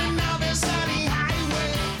rolling down another sunny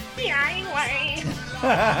highway.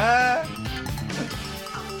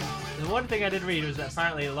 The one thing I did read was that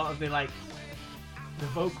apparently a lot of the the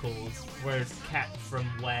vocals were kept from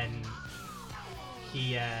when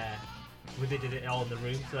he when they did it all in the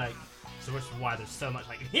room. So so which is why there's so much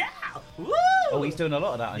yeah, woo! Oh, he's doing a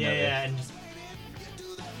lot of that, I know. yeah, and just Do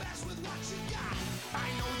the best with what you got. I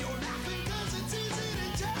know you're laughing 'cause it's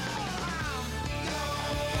easy to tell.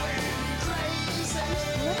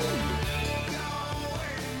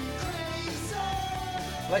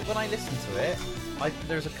 Like when I listen to it,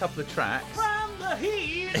 there's a couple of tracks. from the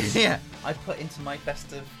heat. Yeah, I put into my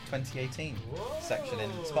best of 2018 section in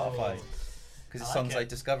Spotify because it's I like songs it. I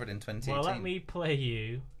discovered in 2018. Well, let me play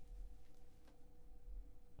you,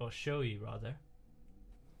 or show you rather.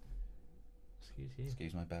 Excuse you.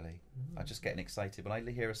 Excuse my belly. I'm just getting excited when I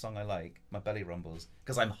hear a song I like. My belly rumbles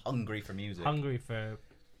because I'm hungry for music. Hungry for.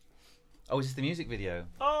 Oh, is this the music video?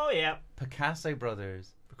 Oh yeah, Picasso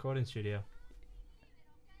Brothers. recording studio.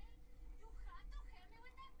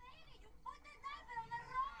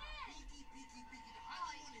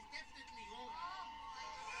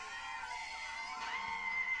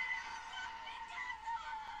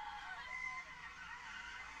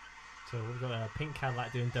 So we've got a pink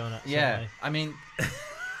Cadillac doing donuts. Yeah, I mean,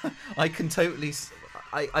 I can totally.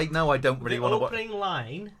 I know I don't really The want to watch. opening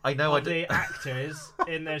line I know I of do. the actors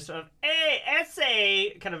in their sort of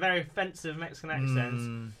essay kind of very offensive Mexican accents.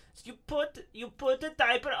 Mm, You put the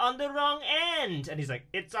diaper on the wrong end, and he's like,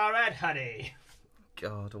 "It's all right, honey."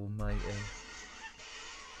 God Almighty.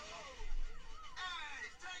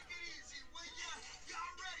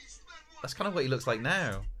 That's kind of what he looks like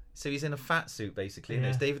now. So he's in a fat suit, basically. And Yeah.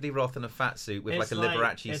 it's David Lee Roth in a fat suit with It's like a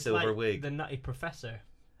Liberace it's silver like wig. The Nutty Professor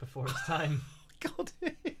before its time. God,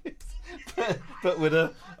 it is. but with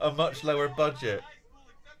a much lower budget.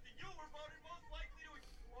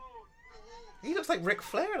 He looks like Ric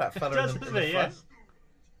Flair, that fella Does, in the doesn't he? front.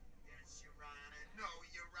 Yes, Your Honor. No,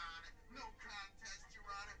 Your Honor. No contest, Your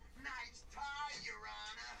Honor. Nice tie, Your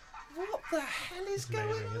Honor. What the hell is going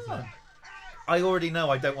amazing, isn't on? it? I already know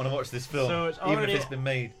I don't want to watch this film, So it's even if already- it's been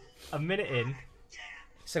made. A minute in.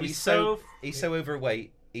 So He's he's so so- he's so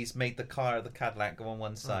overweight. He's made the Cadillac, go on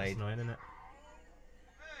one That's side. annoying, isn't it?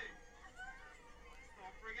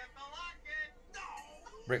 Don't forget the locket. No.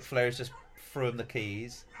 Ric Flair's just threw him the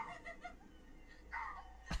keys.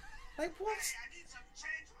 Like what? I need some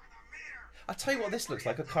change for the mirror. I tell you what, this looks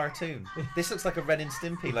like a cartoon. This looks like a Ren and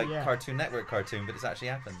Stimpy, like Yeah. Cartoon Network cartoon, but it's actually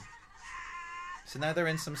happened. So now they're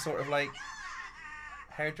in some sort of like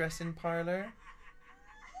hairdressing parlor.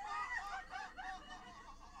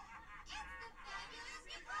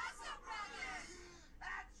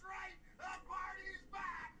 That's right. The party's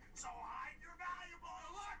back. So hide your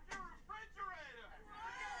valuables. Lock your refrigerator.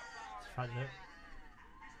 Find it.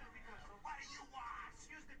 What do you want?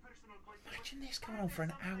 Excuse me, personal please. Imagine this going on for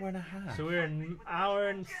an hour and a half. So we're an hour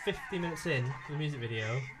and 50 minutes in to the music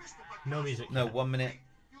video. No music. No, yet. 1 minute.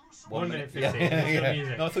 1 minute 15. Yeah, There's no yeah.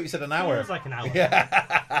 music. No, I thought you said an hour. Feels like an hour. Yeah.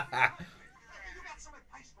 You got some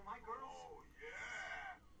advice for my girl? Oh,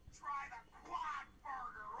 yeah. Try the quad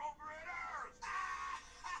burger over at Earth.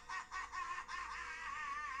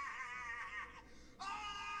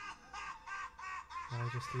 I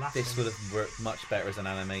was just laughing. This would have worked much better as an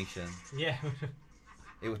animation. Yeah.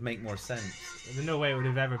 It would make more sense. There's no way it would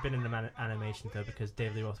have ever been in an animation though, because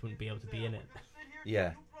David Lee Roth wouldn't be able to be in it.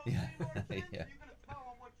 Yeah. Yeah. Yeah. You're gonna tell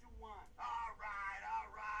them what you want. All right,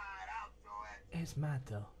 I'll do it. It's mad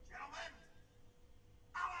though. Gentlemen,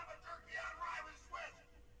 I'll have a turkey on rye with Swiss.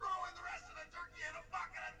 Throw in the rest of the turkey in a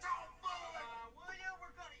bucket of tofu. William,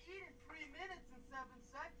 we're gonna eat in 3 minutes and 7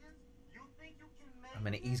 seconds. You think you can make I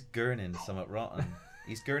mean, he's gurning somewhat rotten.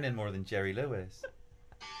 He's gurning more than Jerry Lewis.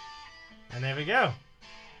 And there we go.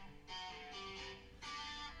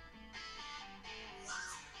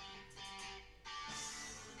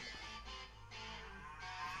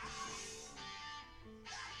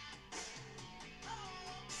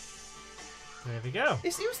 There we go.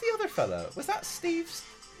 Who's the other fellow? Was that Steve's?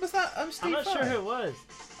 Was that Steve? I'm not sure Vai? who it was.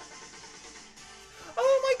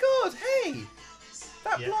 Oh my God! Hey,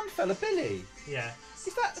 that Yeah. blonde fella, Billy. Yeah.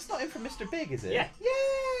 Is that? That's not him from Mr. Big, is it? Yeah.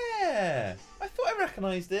 Yeah. I thought I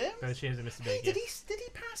recognised him. Billy Sheehan's and Mr. Hey, Big. did he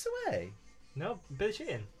pass away? No, Billy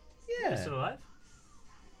Sheehan. Yeah. He's still alive.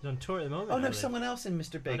 He's on tour at the moment. Oh I no, believe. someone else in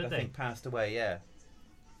Mr. Big did I they? think passed away. Yeah,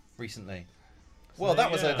 recently. So Well, there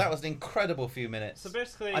that you go. was an incredible few minutes. So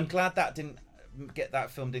basically, I'm glad that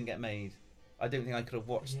film didn't get made. I don't think I could have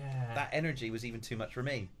watched. Yeah. That energy was even too much for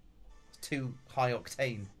me. It's too high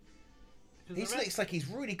octane. 'cause the rest- It's like he's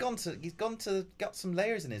really got some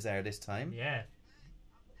layers in his hair this time. Yeah.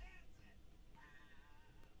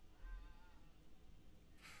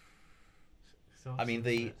 So I mean,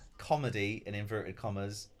 the comedy in inverted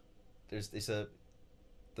commas. It's a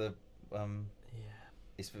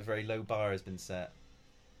very low bar has been set.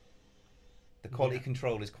 The quality Yeah.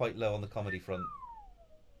 control is quite low on the comedy front.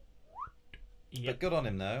 Yep. But good on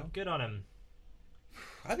him, though. Good on him.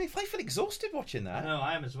 I mean, I feel exhausted watching I that. know,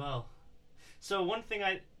 I am as well. So one thing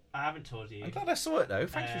I haven't told you. I'm glad I saw it, though.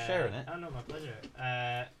 Thanks for sharing it. Oh no, my pleasure.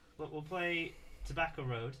 We'll play Tobacco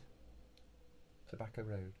Road. Tobacco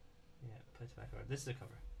Road. Yeah, play Tobacco Road. This is a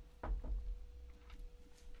cover.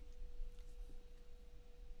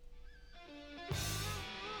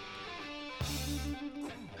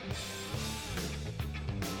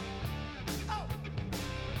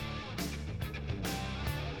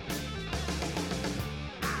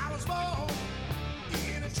 I was born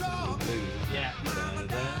in a truck. Blues. Yeah. Mama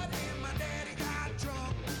died and my daddy got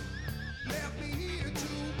drunk. Left me here to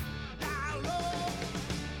die alone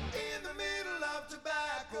in the middle of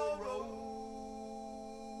Tobacco Road.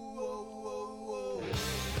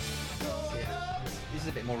 This is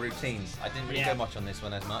a bit more routine. I didn't really Yeah. go much on this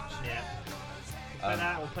one as much. Yeah. But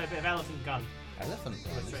Um, we'll play a bit of Elephant Gun. Elephant.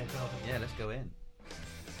 Go straight into Elephant Yeah, let's go in.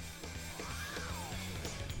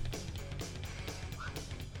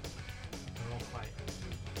 They're all quiet.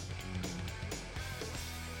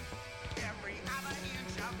 Every other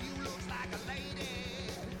inch of you looks like a lady.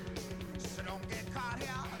 So don't get caught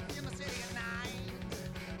here in the city at night.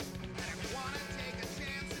 And if you wanna take a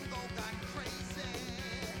chance and go gun crazy,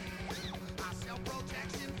 I sell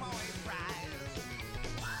protection for a prize.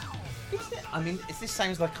 Isn't it, I mean, this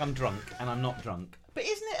sounds like I'm drunk, and I'm not drunk. But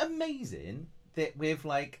isn't it amazing that with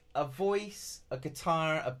like a voice, a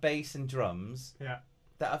guitar, a bass, and drums, Yeah.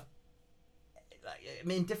 that have I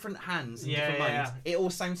mean, different hands and Yeah, different yeah, minds. It all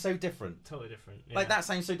sounds so different. Totally different. Yeah. Like that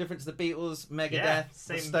sounds so different to the Beatles, Megadeth, Yeah,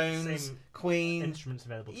 the Stones, same Queen. instruments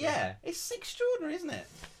available. To Yeah, it's extraordinary, isn't it?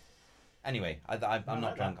 Anyway, I'm I not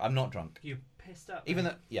like drunk. that. I'm not drunk. You pissed up. Even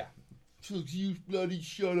man. though, yeah. You bloody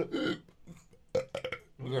shut up.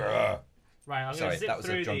 Right, I'm Sorry, gonna zip that was a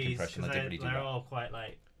through drunk these impression. I because didn't really do they're that. all quite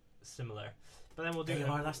like similar. But then we'll do. They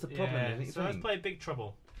are, that's the problem, Yeah, isn't it, so let's thing? play Big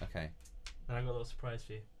Trouble, Okay. and I've got a little surprise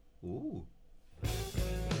for you. Ooh. Right.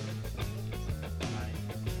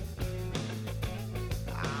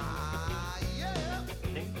 Yeah. I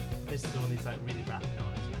think this is the one he's like really rapping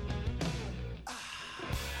on. He's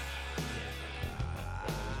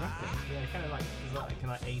rapping. Yeah, kind of like he's like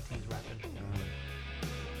kind of 80s rapping.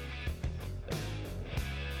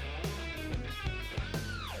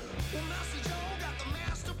 Well, Master Joe got the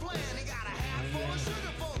master plan. He got a hat full of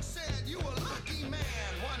sugar. Folks said you a lucky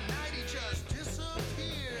man. One night he just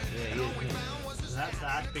disappeared. Yeah, And he all is, we isn't he? found was his So that's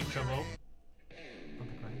hand. Big Trouble.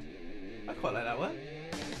 Bumper grind. I quite like that one.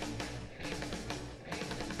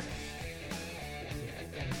 Yeah,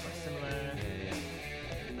 again, it's quite similar. Yeah.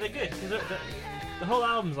 They're good because the whole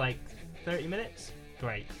album's like 30 minutes.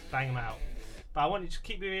 Great, bang them out. But I want you to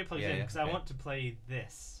keep your earplugs Yeah, in yeah, because I okay. want to play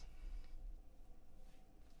this.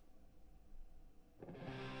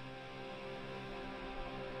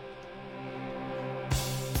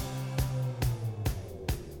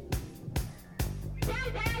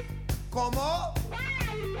 ¿Cómo?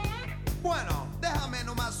 Bueno, déjame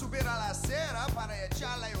nomás subir a la acera para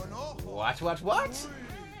echarle un ojo. What?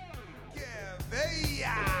 ¡Qué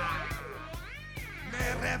bella!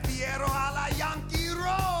 Me refiero a la Yankee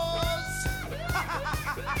Rose.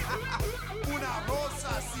 Una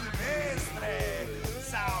rosa silvestre.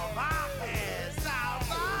 Salvaje,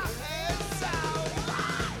 salvaje,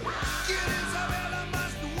 salvaje. ¿Quieren saber la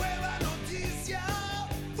más nueva noticia?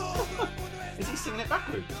 Todo el mundo Is he está singing it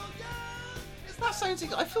backwards? That sounds.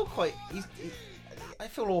 I feel quite. I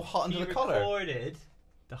feel all hot under He the collar. recorded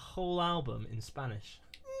the whole album in Spanish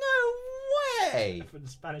No way! for the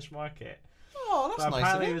Spanish market. Oh, that's But nice of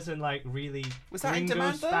apparently it him. was in like really Was that in gringo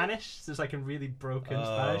demand, though? Spanish, so it's like in really broken Oh,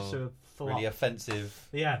 Spanish, so it flopped. Really offensive.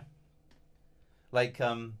 Yeah. Like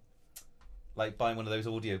buying one of those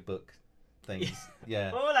audiobook things. Yeah.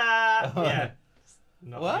 Hola! Oh. Yeah.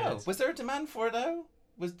 Not Wow. good. Was there a demand for it though?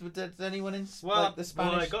 Did anyone in Well, like the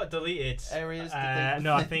Spanish it got deleted. areas?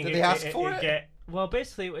 No, I think did they ask for it? Well,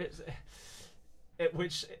 basically, it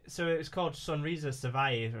was called Sonrisa se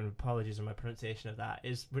Valle, and apologies on my pronunciation of that,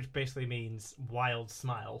 which basically means wild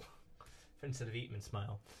smile instead of Eatman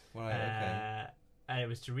smile. Right. Okay. And it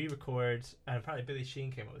was to re-record, and apparently Billy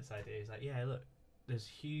Sheehan came up with this idea. He's like, yeah, look, there's a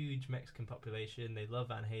huge Mexican population. They love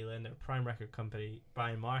Van Halen. They're a prime record company,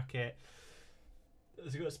 Brian Market. So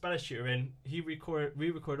we got a Spanish shooter in. He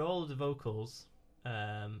re-recorded all of the vocals.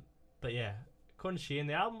 But yeah, according to Sheehan,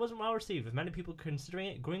 the album wasn't well received, with many people considering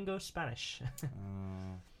it gringo Spanish.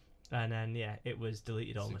 And then yeah, it was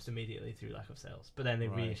deleted almost immediately through lack of sales. But then they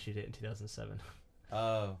Right. reissued it in 2007.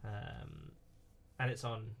 Oh. And it's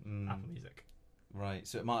on Apple Music. Right.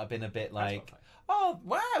 So it might have been a bit That's like, not oh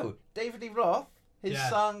wow, David Lee Roth, his Yeah.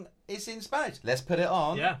 song is in Spanish. Let's put it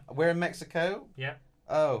on. Yeah. We're in Mexico. Yeah.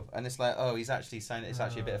 Oh, and it's like, oh, he's actually saying it's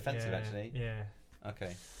actually a bit offensive, yeah, actually. Yeah.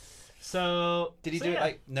 Okay. So Did he so do yeah. it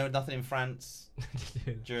like nothing in France,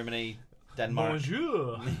 Germany, Denmark?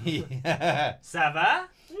 Bonjour. Yeah. Ça va?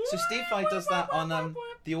 So Steve Vai does that on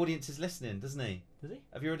The Audience Is Listening, doesn't he? Does he?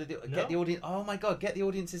 Have you heard of No. get the audience? Oh my god, get The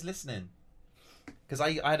Audience Is Listening. Because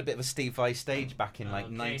I had a bit of a Steve Vai stage back in like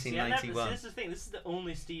Okay, 1991. See, this is the thing. This is the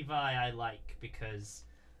only Steve Vai I like because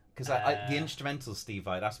Because the instrumental Steve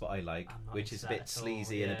Vai, that's what I like, I'm not which is a into bit that at all,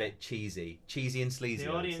 sleazy and a yeah. bit cheesy and sleazy. the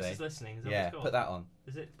I would audience say. is listening. Is that Yeah, what it's called? put that on.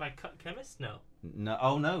 Is it by Cut Chemist? No. No,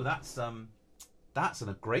 oh no, that's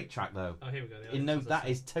a great track though. Oh, here we go. The No, audience that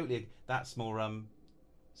listening. is totally that's more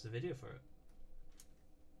It's a video for it.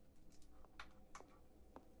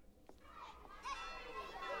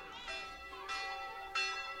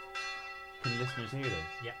 Can listeners hear this?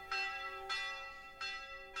 Yeah.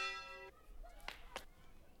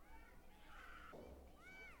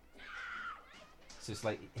 So it's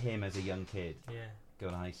like him as a young kid Yeah.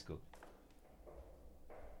 going to high school.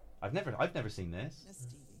 I've never seen this. Now,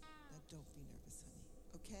 Stevie, now don't be nervous, honey.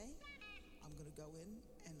 Okay? I'm gonna go in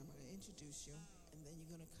and I'm gonna introduce you, and then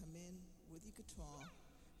you're gonna come in with your guitar,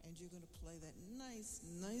 and you're gonna play that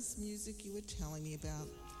nice music you were telling me about.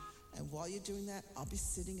 And while you're doing that, I'll be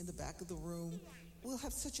sitting in the back of the room. We'll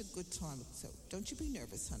have such a good time. So don't you be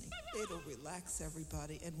nervous, honey. It'll relax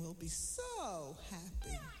everybody, and we'll be so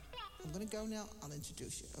happy. I'm gonna go now. I'll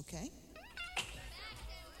introduce you. Okay?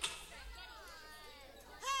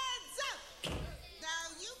 Hands up!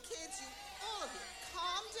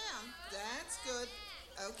 good.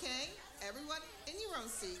 Okay, everyone in your own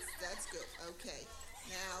seats. That's good. Okay,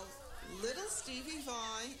 now little Stevie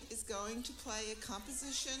Vai is going to play a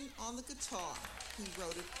composition on the guitar. He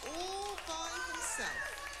wrote it all by himself.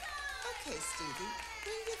 Okay, Stevie,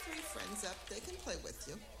 bring your 3 friends up. They can play with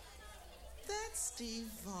you. That's Steve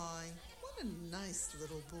Vai. What a nice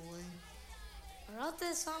little boy. I wrote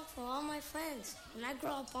this song for all my friends. When I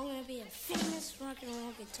grow up, I'm going to be a famous rock and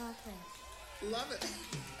roll guitar player. Love it.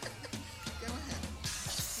 Go ahead.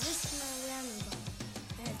 Listen around and go,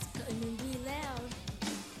 that's going to be loud.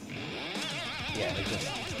 Yeah,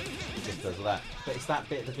 it just does that. But it's that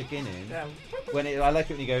bit at the beginning Yeah. when I like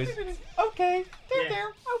it when he goes, okay, Yeah.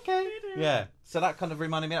 okay. Yeah. So that kind of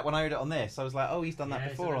reminded me of when I heard it on this. I was like, oh, he's done that Yeah,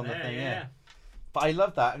 he's before done on the it thing, there, yeah. But I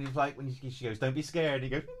love that, and he's like, when she goes, don't be scared, he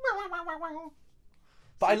goes,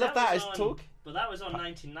 but I love that as talk. But that was on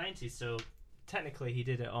 1990, so technically he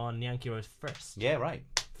did it on Yankee Rose first. Yeah, right.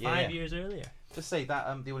 5 years earlier. Just say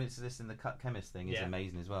that the audience of this in the Cut Chemist thing is Yeah.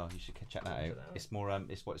 amazing as well. You should check that out. It's more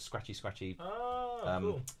it's what scratchy. Oh,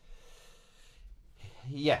 cool.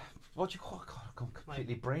 Yeah. What do you call it? God, I've gone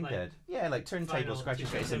completely brain dead. Yeah, like turntable scratchy.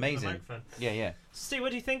 It's amazing. Yeah. Steve, what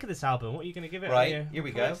do you think of this album? What are you going to give it? Right, here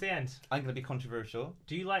we go. To the end. I'm going to be controversial.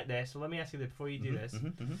 Do you like this? Well, let me ask you this before you do this.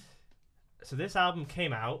 Mm-hmm. So this album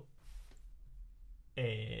came out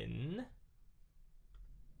in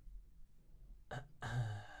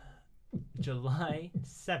July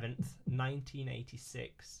 7th,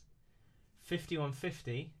 1986.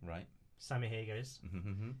 5150, Right. Sammy Hagar's,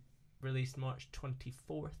 Mm-hmm. released March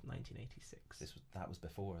 24th, 1986. That was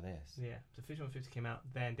before this. Yeah, so 5150 came out,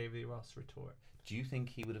 then David Lee Roth retort. Do you think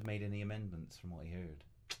he would have made any amendments from what he heard?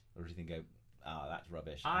 Or do you think, that's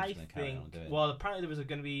rubbish, I'm I just going to carry on think, doing well, apparently there was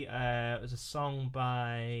going to be it was a song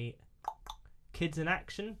by Kids in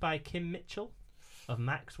Action by Kim Mitchell of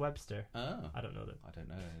Max Webster. Oh. I don't know that. I don't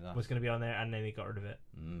know. That. Was going to be on there, and then they got rid of it.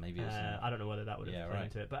 Maybe it was... I don't know whether that would have Yeah, played right.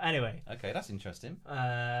 into it. But anyway, Okay, that's interesting.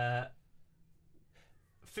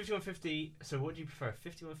 5150. So what do you prefer,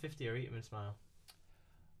 5150 or Eat 'Em and Smile?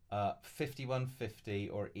 5150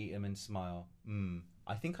 or Eat 'Em and Smile.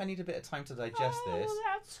 I think I need a bit of time to digest this.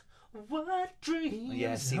 That's what dreams.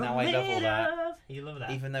 Yeah, see, are now I love all made that. of. You love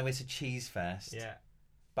that. Even though it's a cheese fest. Yeah.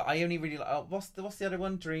 But I only really like... what's the other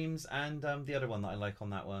one? Dreams and the other one that I like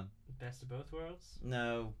on that one. Best of both worlds.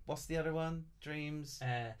 No. What's the other one? Dreams?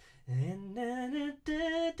 Oh Oh no,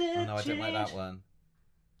 I don't like that one.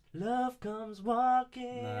 Love comes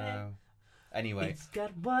walking. No. Anyway. It's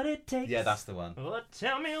got what it takes. Yeah, that's the one. Oh,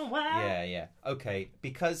 tell me why. Yeah. Okay,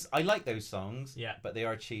 because I like those songs, Yeah. but they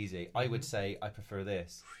are cheesy. I would say I prefer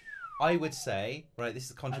this. I would say, right, this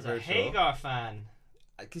is As a controversial. Hagar fan.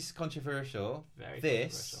 This is controversial. Very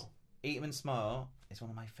This, controversial. Eat 'Em and Smile, is one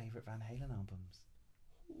of my favourite Van Halen albums.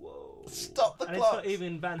 Whoa. Stop the And clock. it's not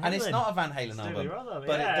even Van Halen. And it's not a Van Halen It's album, David Roth,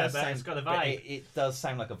 but yeah, it does but sound. it's got a but vibe. it does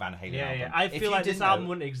sound like a Van Halen Yeah, album. yeah. I If feel you like this didn't album know-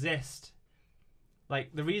 wouldn't exist.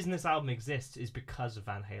 Like, the reason this album exists is because of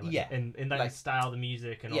Van Halen. Yeah. In like, Like- the style, the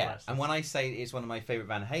music, and all Yeah, that stuff. and when I say it's one of my favourite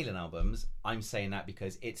Van Halen albums, I'm saying that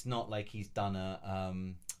because it's not like he's done a,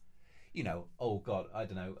 oh god, I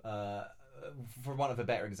don't know, for want of a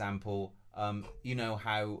better example, you know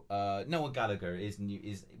how Noel Gallagher is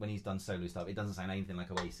when he's done solo stuff, it doesn't sound anything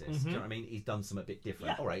like Oasis. Do you know what I mean? He's done something a bit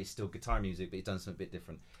different. Yeah. All right, it's still guitar music, but he's done something a bit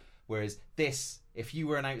different. Whereas this, if you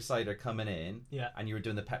were an outsider coming in Yeah. and you were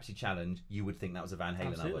doing the Pepsi Challenge, you would think that was a Van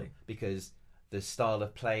Halen Absolutely. album because the style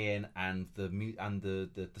of playing and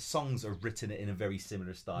the songs are written in a very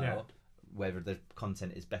similar style. Yeah. Whether the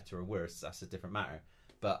content is better or worse, that's a different matter.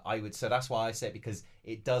 But so that's why I say it, because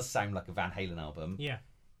it does sound like a Van Halen album. Yeah.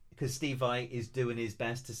 Because Steve Vai is doing his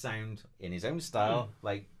best to sound in his own style,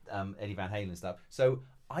 like Eddie Van Halen stuff. So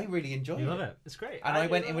I really enjoy it. You love it. It's great. And I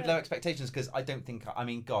went in love with it. low expectations because I don't think,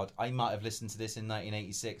 God, I might have listened to this in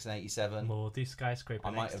 1986 and 87. Well, do Skyscraper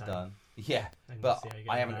I might next have time. done. Yeah, And but see how you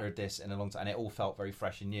get I on haven't that. heard this in a long time, and it all felt very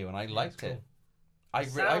fresh and new, and I Yeah, liked it's it. cool. I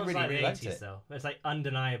Sounds really, like really the liked 80s, it. though. It's like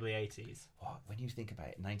undeniably 80s. What, when you think about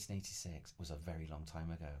it, 1986 was a very long time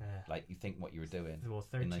ago. Yeah. Like, you think what you were doing. Well,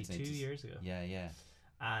 in 32 1980s. years ago. Yeah.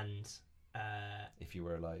 And If you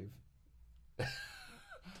were alive.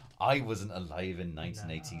 I wasn't alive in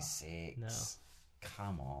 1986. No.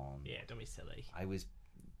 Come on. yeah, don't be silly. I was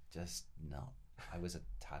just not. I was a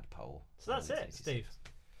tadpole. So that's in it, 1986. Steve.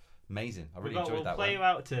 Amazing. I really enjoyed we'll that play one. you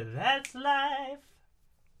out to That's Life.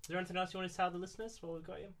 Is there anything else you want to tell the listeners while we've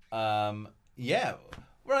got you? Yeah.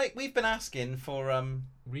 Right, we've been asking for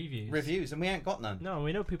Reviews. reviews and we ain't got none. No,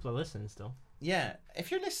 we know people are listening still. Yeah,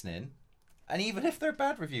 if you're listening, And even if they're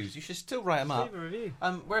bad reviews, you should still write them up. Leave a review.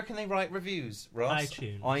 Where can they write reviews, Ross?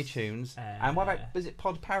 iTunes. And what about, is it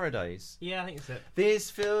Pod Paradise? Yeah, I think it's it.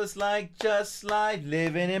 This feels like just like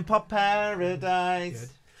living in Pod Paradise.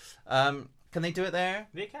 Good. Can they do it there?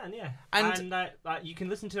 They can, yeah. And you can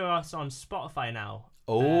listen to us on Spotify now.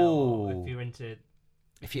 Oh. If you're into...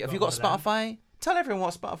 Have you got Spotify? Tell everyone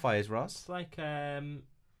what Spotify is, Ross. It's like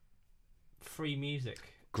free music.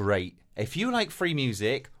 Great. If you like free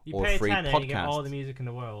music You or pay free a tenner, you get podcasts, all the music in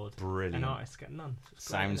the world. Brilliant. And artists get none. It's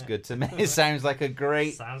great, sounds isn't good it? to me. It sounds like a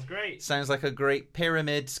great. Sounds like a great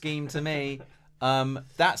pyramid scheme to me.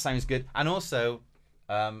 That sounds good. And also,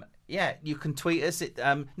 yeah, you can tweet us.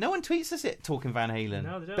 No one tweets us at Talking Van Halen.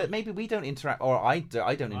 No, they don't. But maybe we don't interact, or I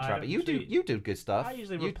don't interact. But you tweet. do. You do good stuff. I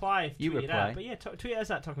usually reply if you tweet it reply. out. But yeah, tweet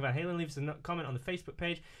us at Talking Van Halen. Leave us a comment on the Facebook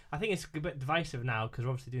page. I think it's a bit divisive now because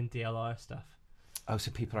we're obviously doing DLR stuff. Oh,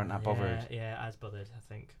 so people aren't that bothered. Yeah, as bothered, I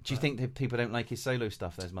think. Do you think that people don't like his solo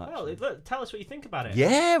stuff as much? Well, look, tell us what you think about it.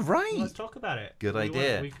 Yeah, right. Let's talk about it. Good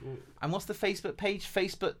idea. And what's the Facebook page?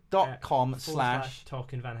 Facebook.com/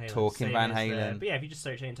 Talking Van Halen. Talking Van Halen. But yeah, if you just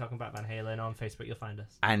search Ain't Talking About Van Halen on Facebook, you'll find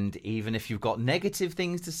us. And even if you've got negative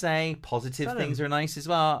things to say, positive things are nice as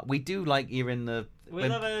well. We do like hearing the... We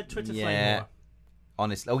love a Twitter flame war.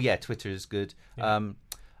 Honestly. Oh, yeah, Twitter is good. Yeah.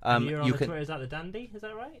 And you're on you the can, Twitter's at the Dandy, is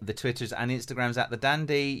that right? The Twitters and Instagrams at the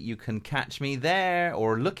Dandy. You can catch me there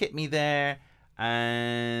or look at me there.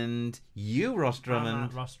 And you, Ross Drummond. I'm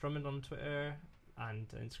at Ross Drummond on Twitter and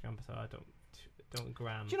Instagram, so I don't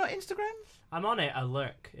gram. Do you not Instagram? I'm on it. I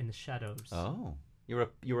lurk in the shadows. Oh, you're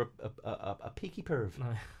a peaky perv.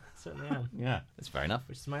 I certainly am. Yeah, that's fair enough.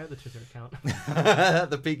 Which is my other Twitter account.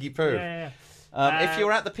 The peaky perv. Yeah. If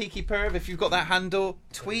you're at the Peaky Perv, if you've got that handle,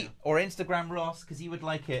 tweet or Instagram Ross because he would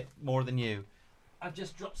like it more than you. I've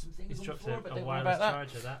just dropped some things on the floor, but don't worry about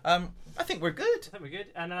that. I think we're good. And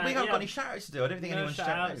we haven't got any shout-outs to do. I don't think anyone's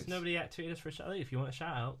shout-outs. Nobody yet tweeted us for a shout-out. If you want a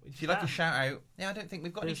shout-out. If you like a shout-out. Yeah, I don't think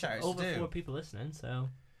we've got any shout-outs to do. Over 4 people listening, so...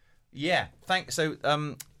 Yeah, thanks. So,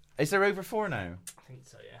 is there over 4 now? I think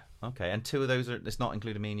so, yeah. Okay, and 2 of those it's not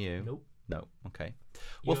including me and you? Nope. No, okay.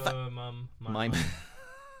 Well, your mum, my mum.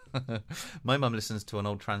 My mum listens to an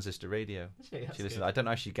old transistor radio. She listens. I don't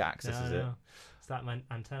know if she accesses it. It's that my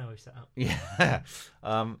antenna we set up. Yeah.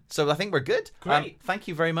 So I think we're good. Great. Thank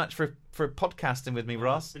you very much for podcasting with me,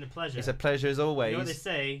 Ross. It's been a pleasure. It's a pleasure as always. You know what they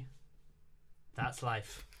say? That's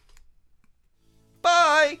life.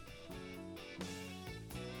 Bye.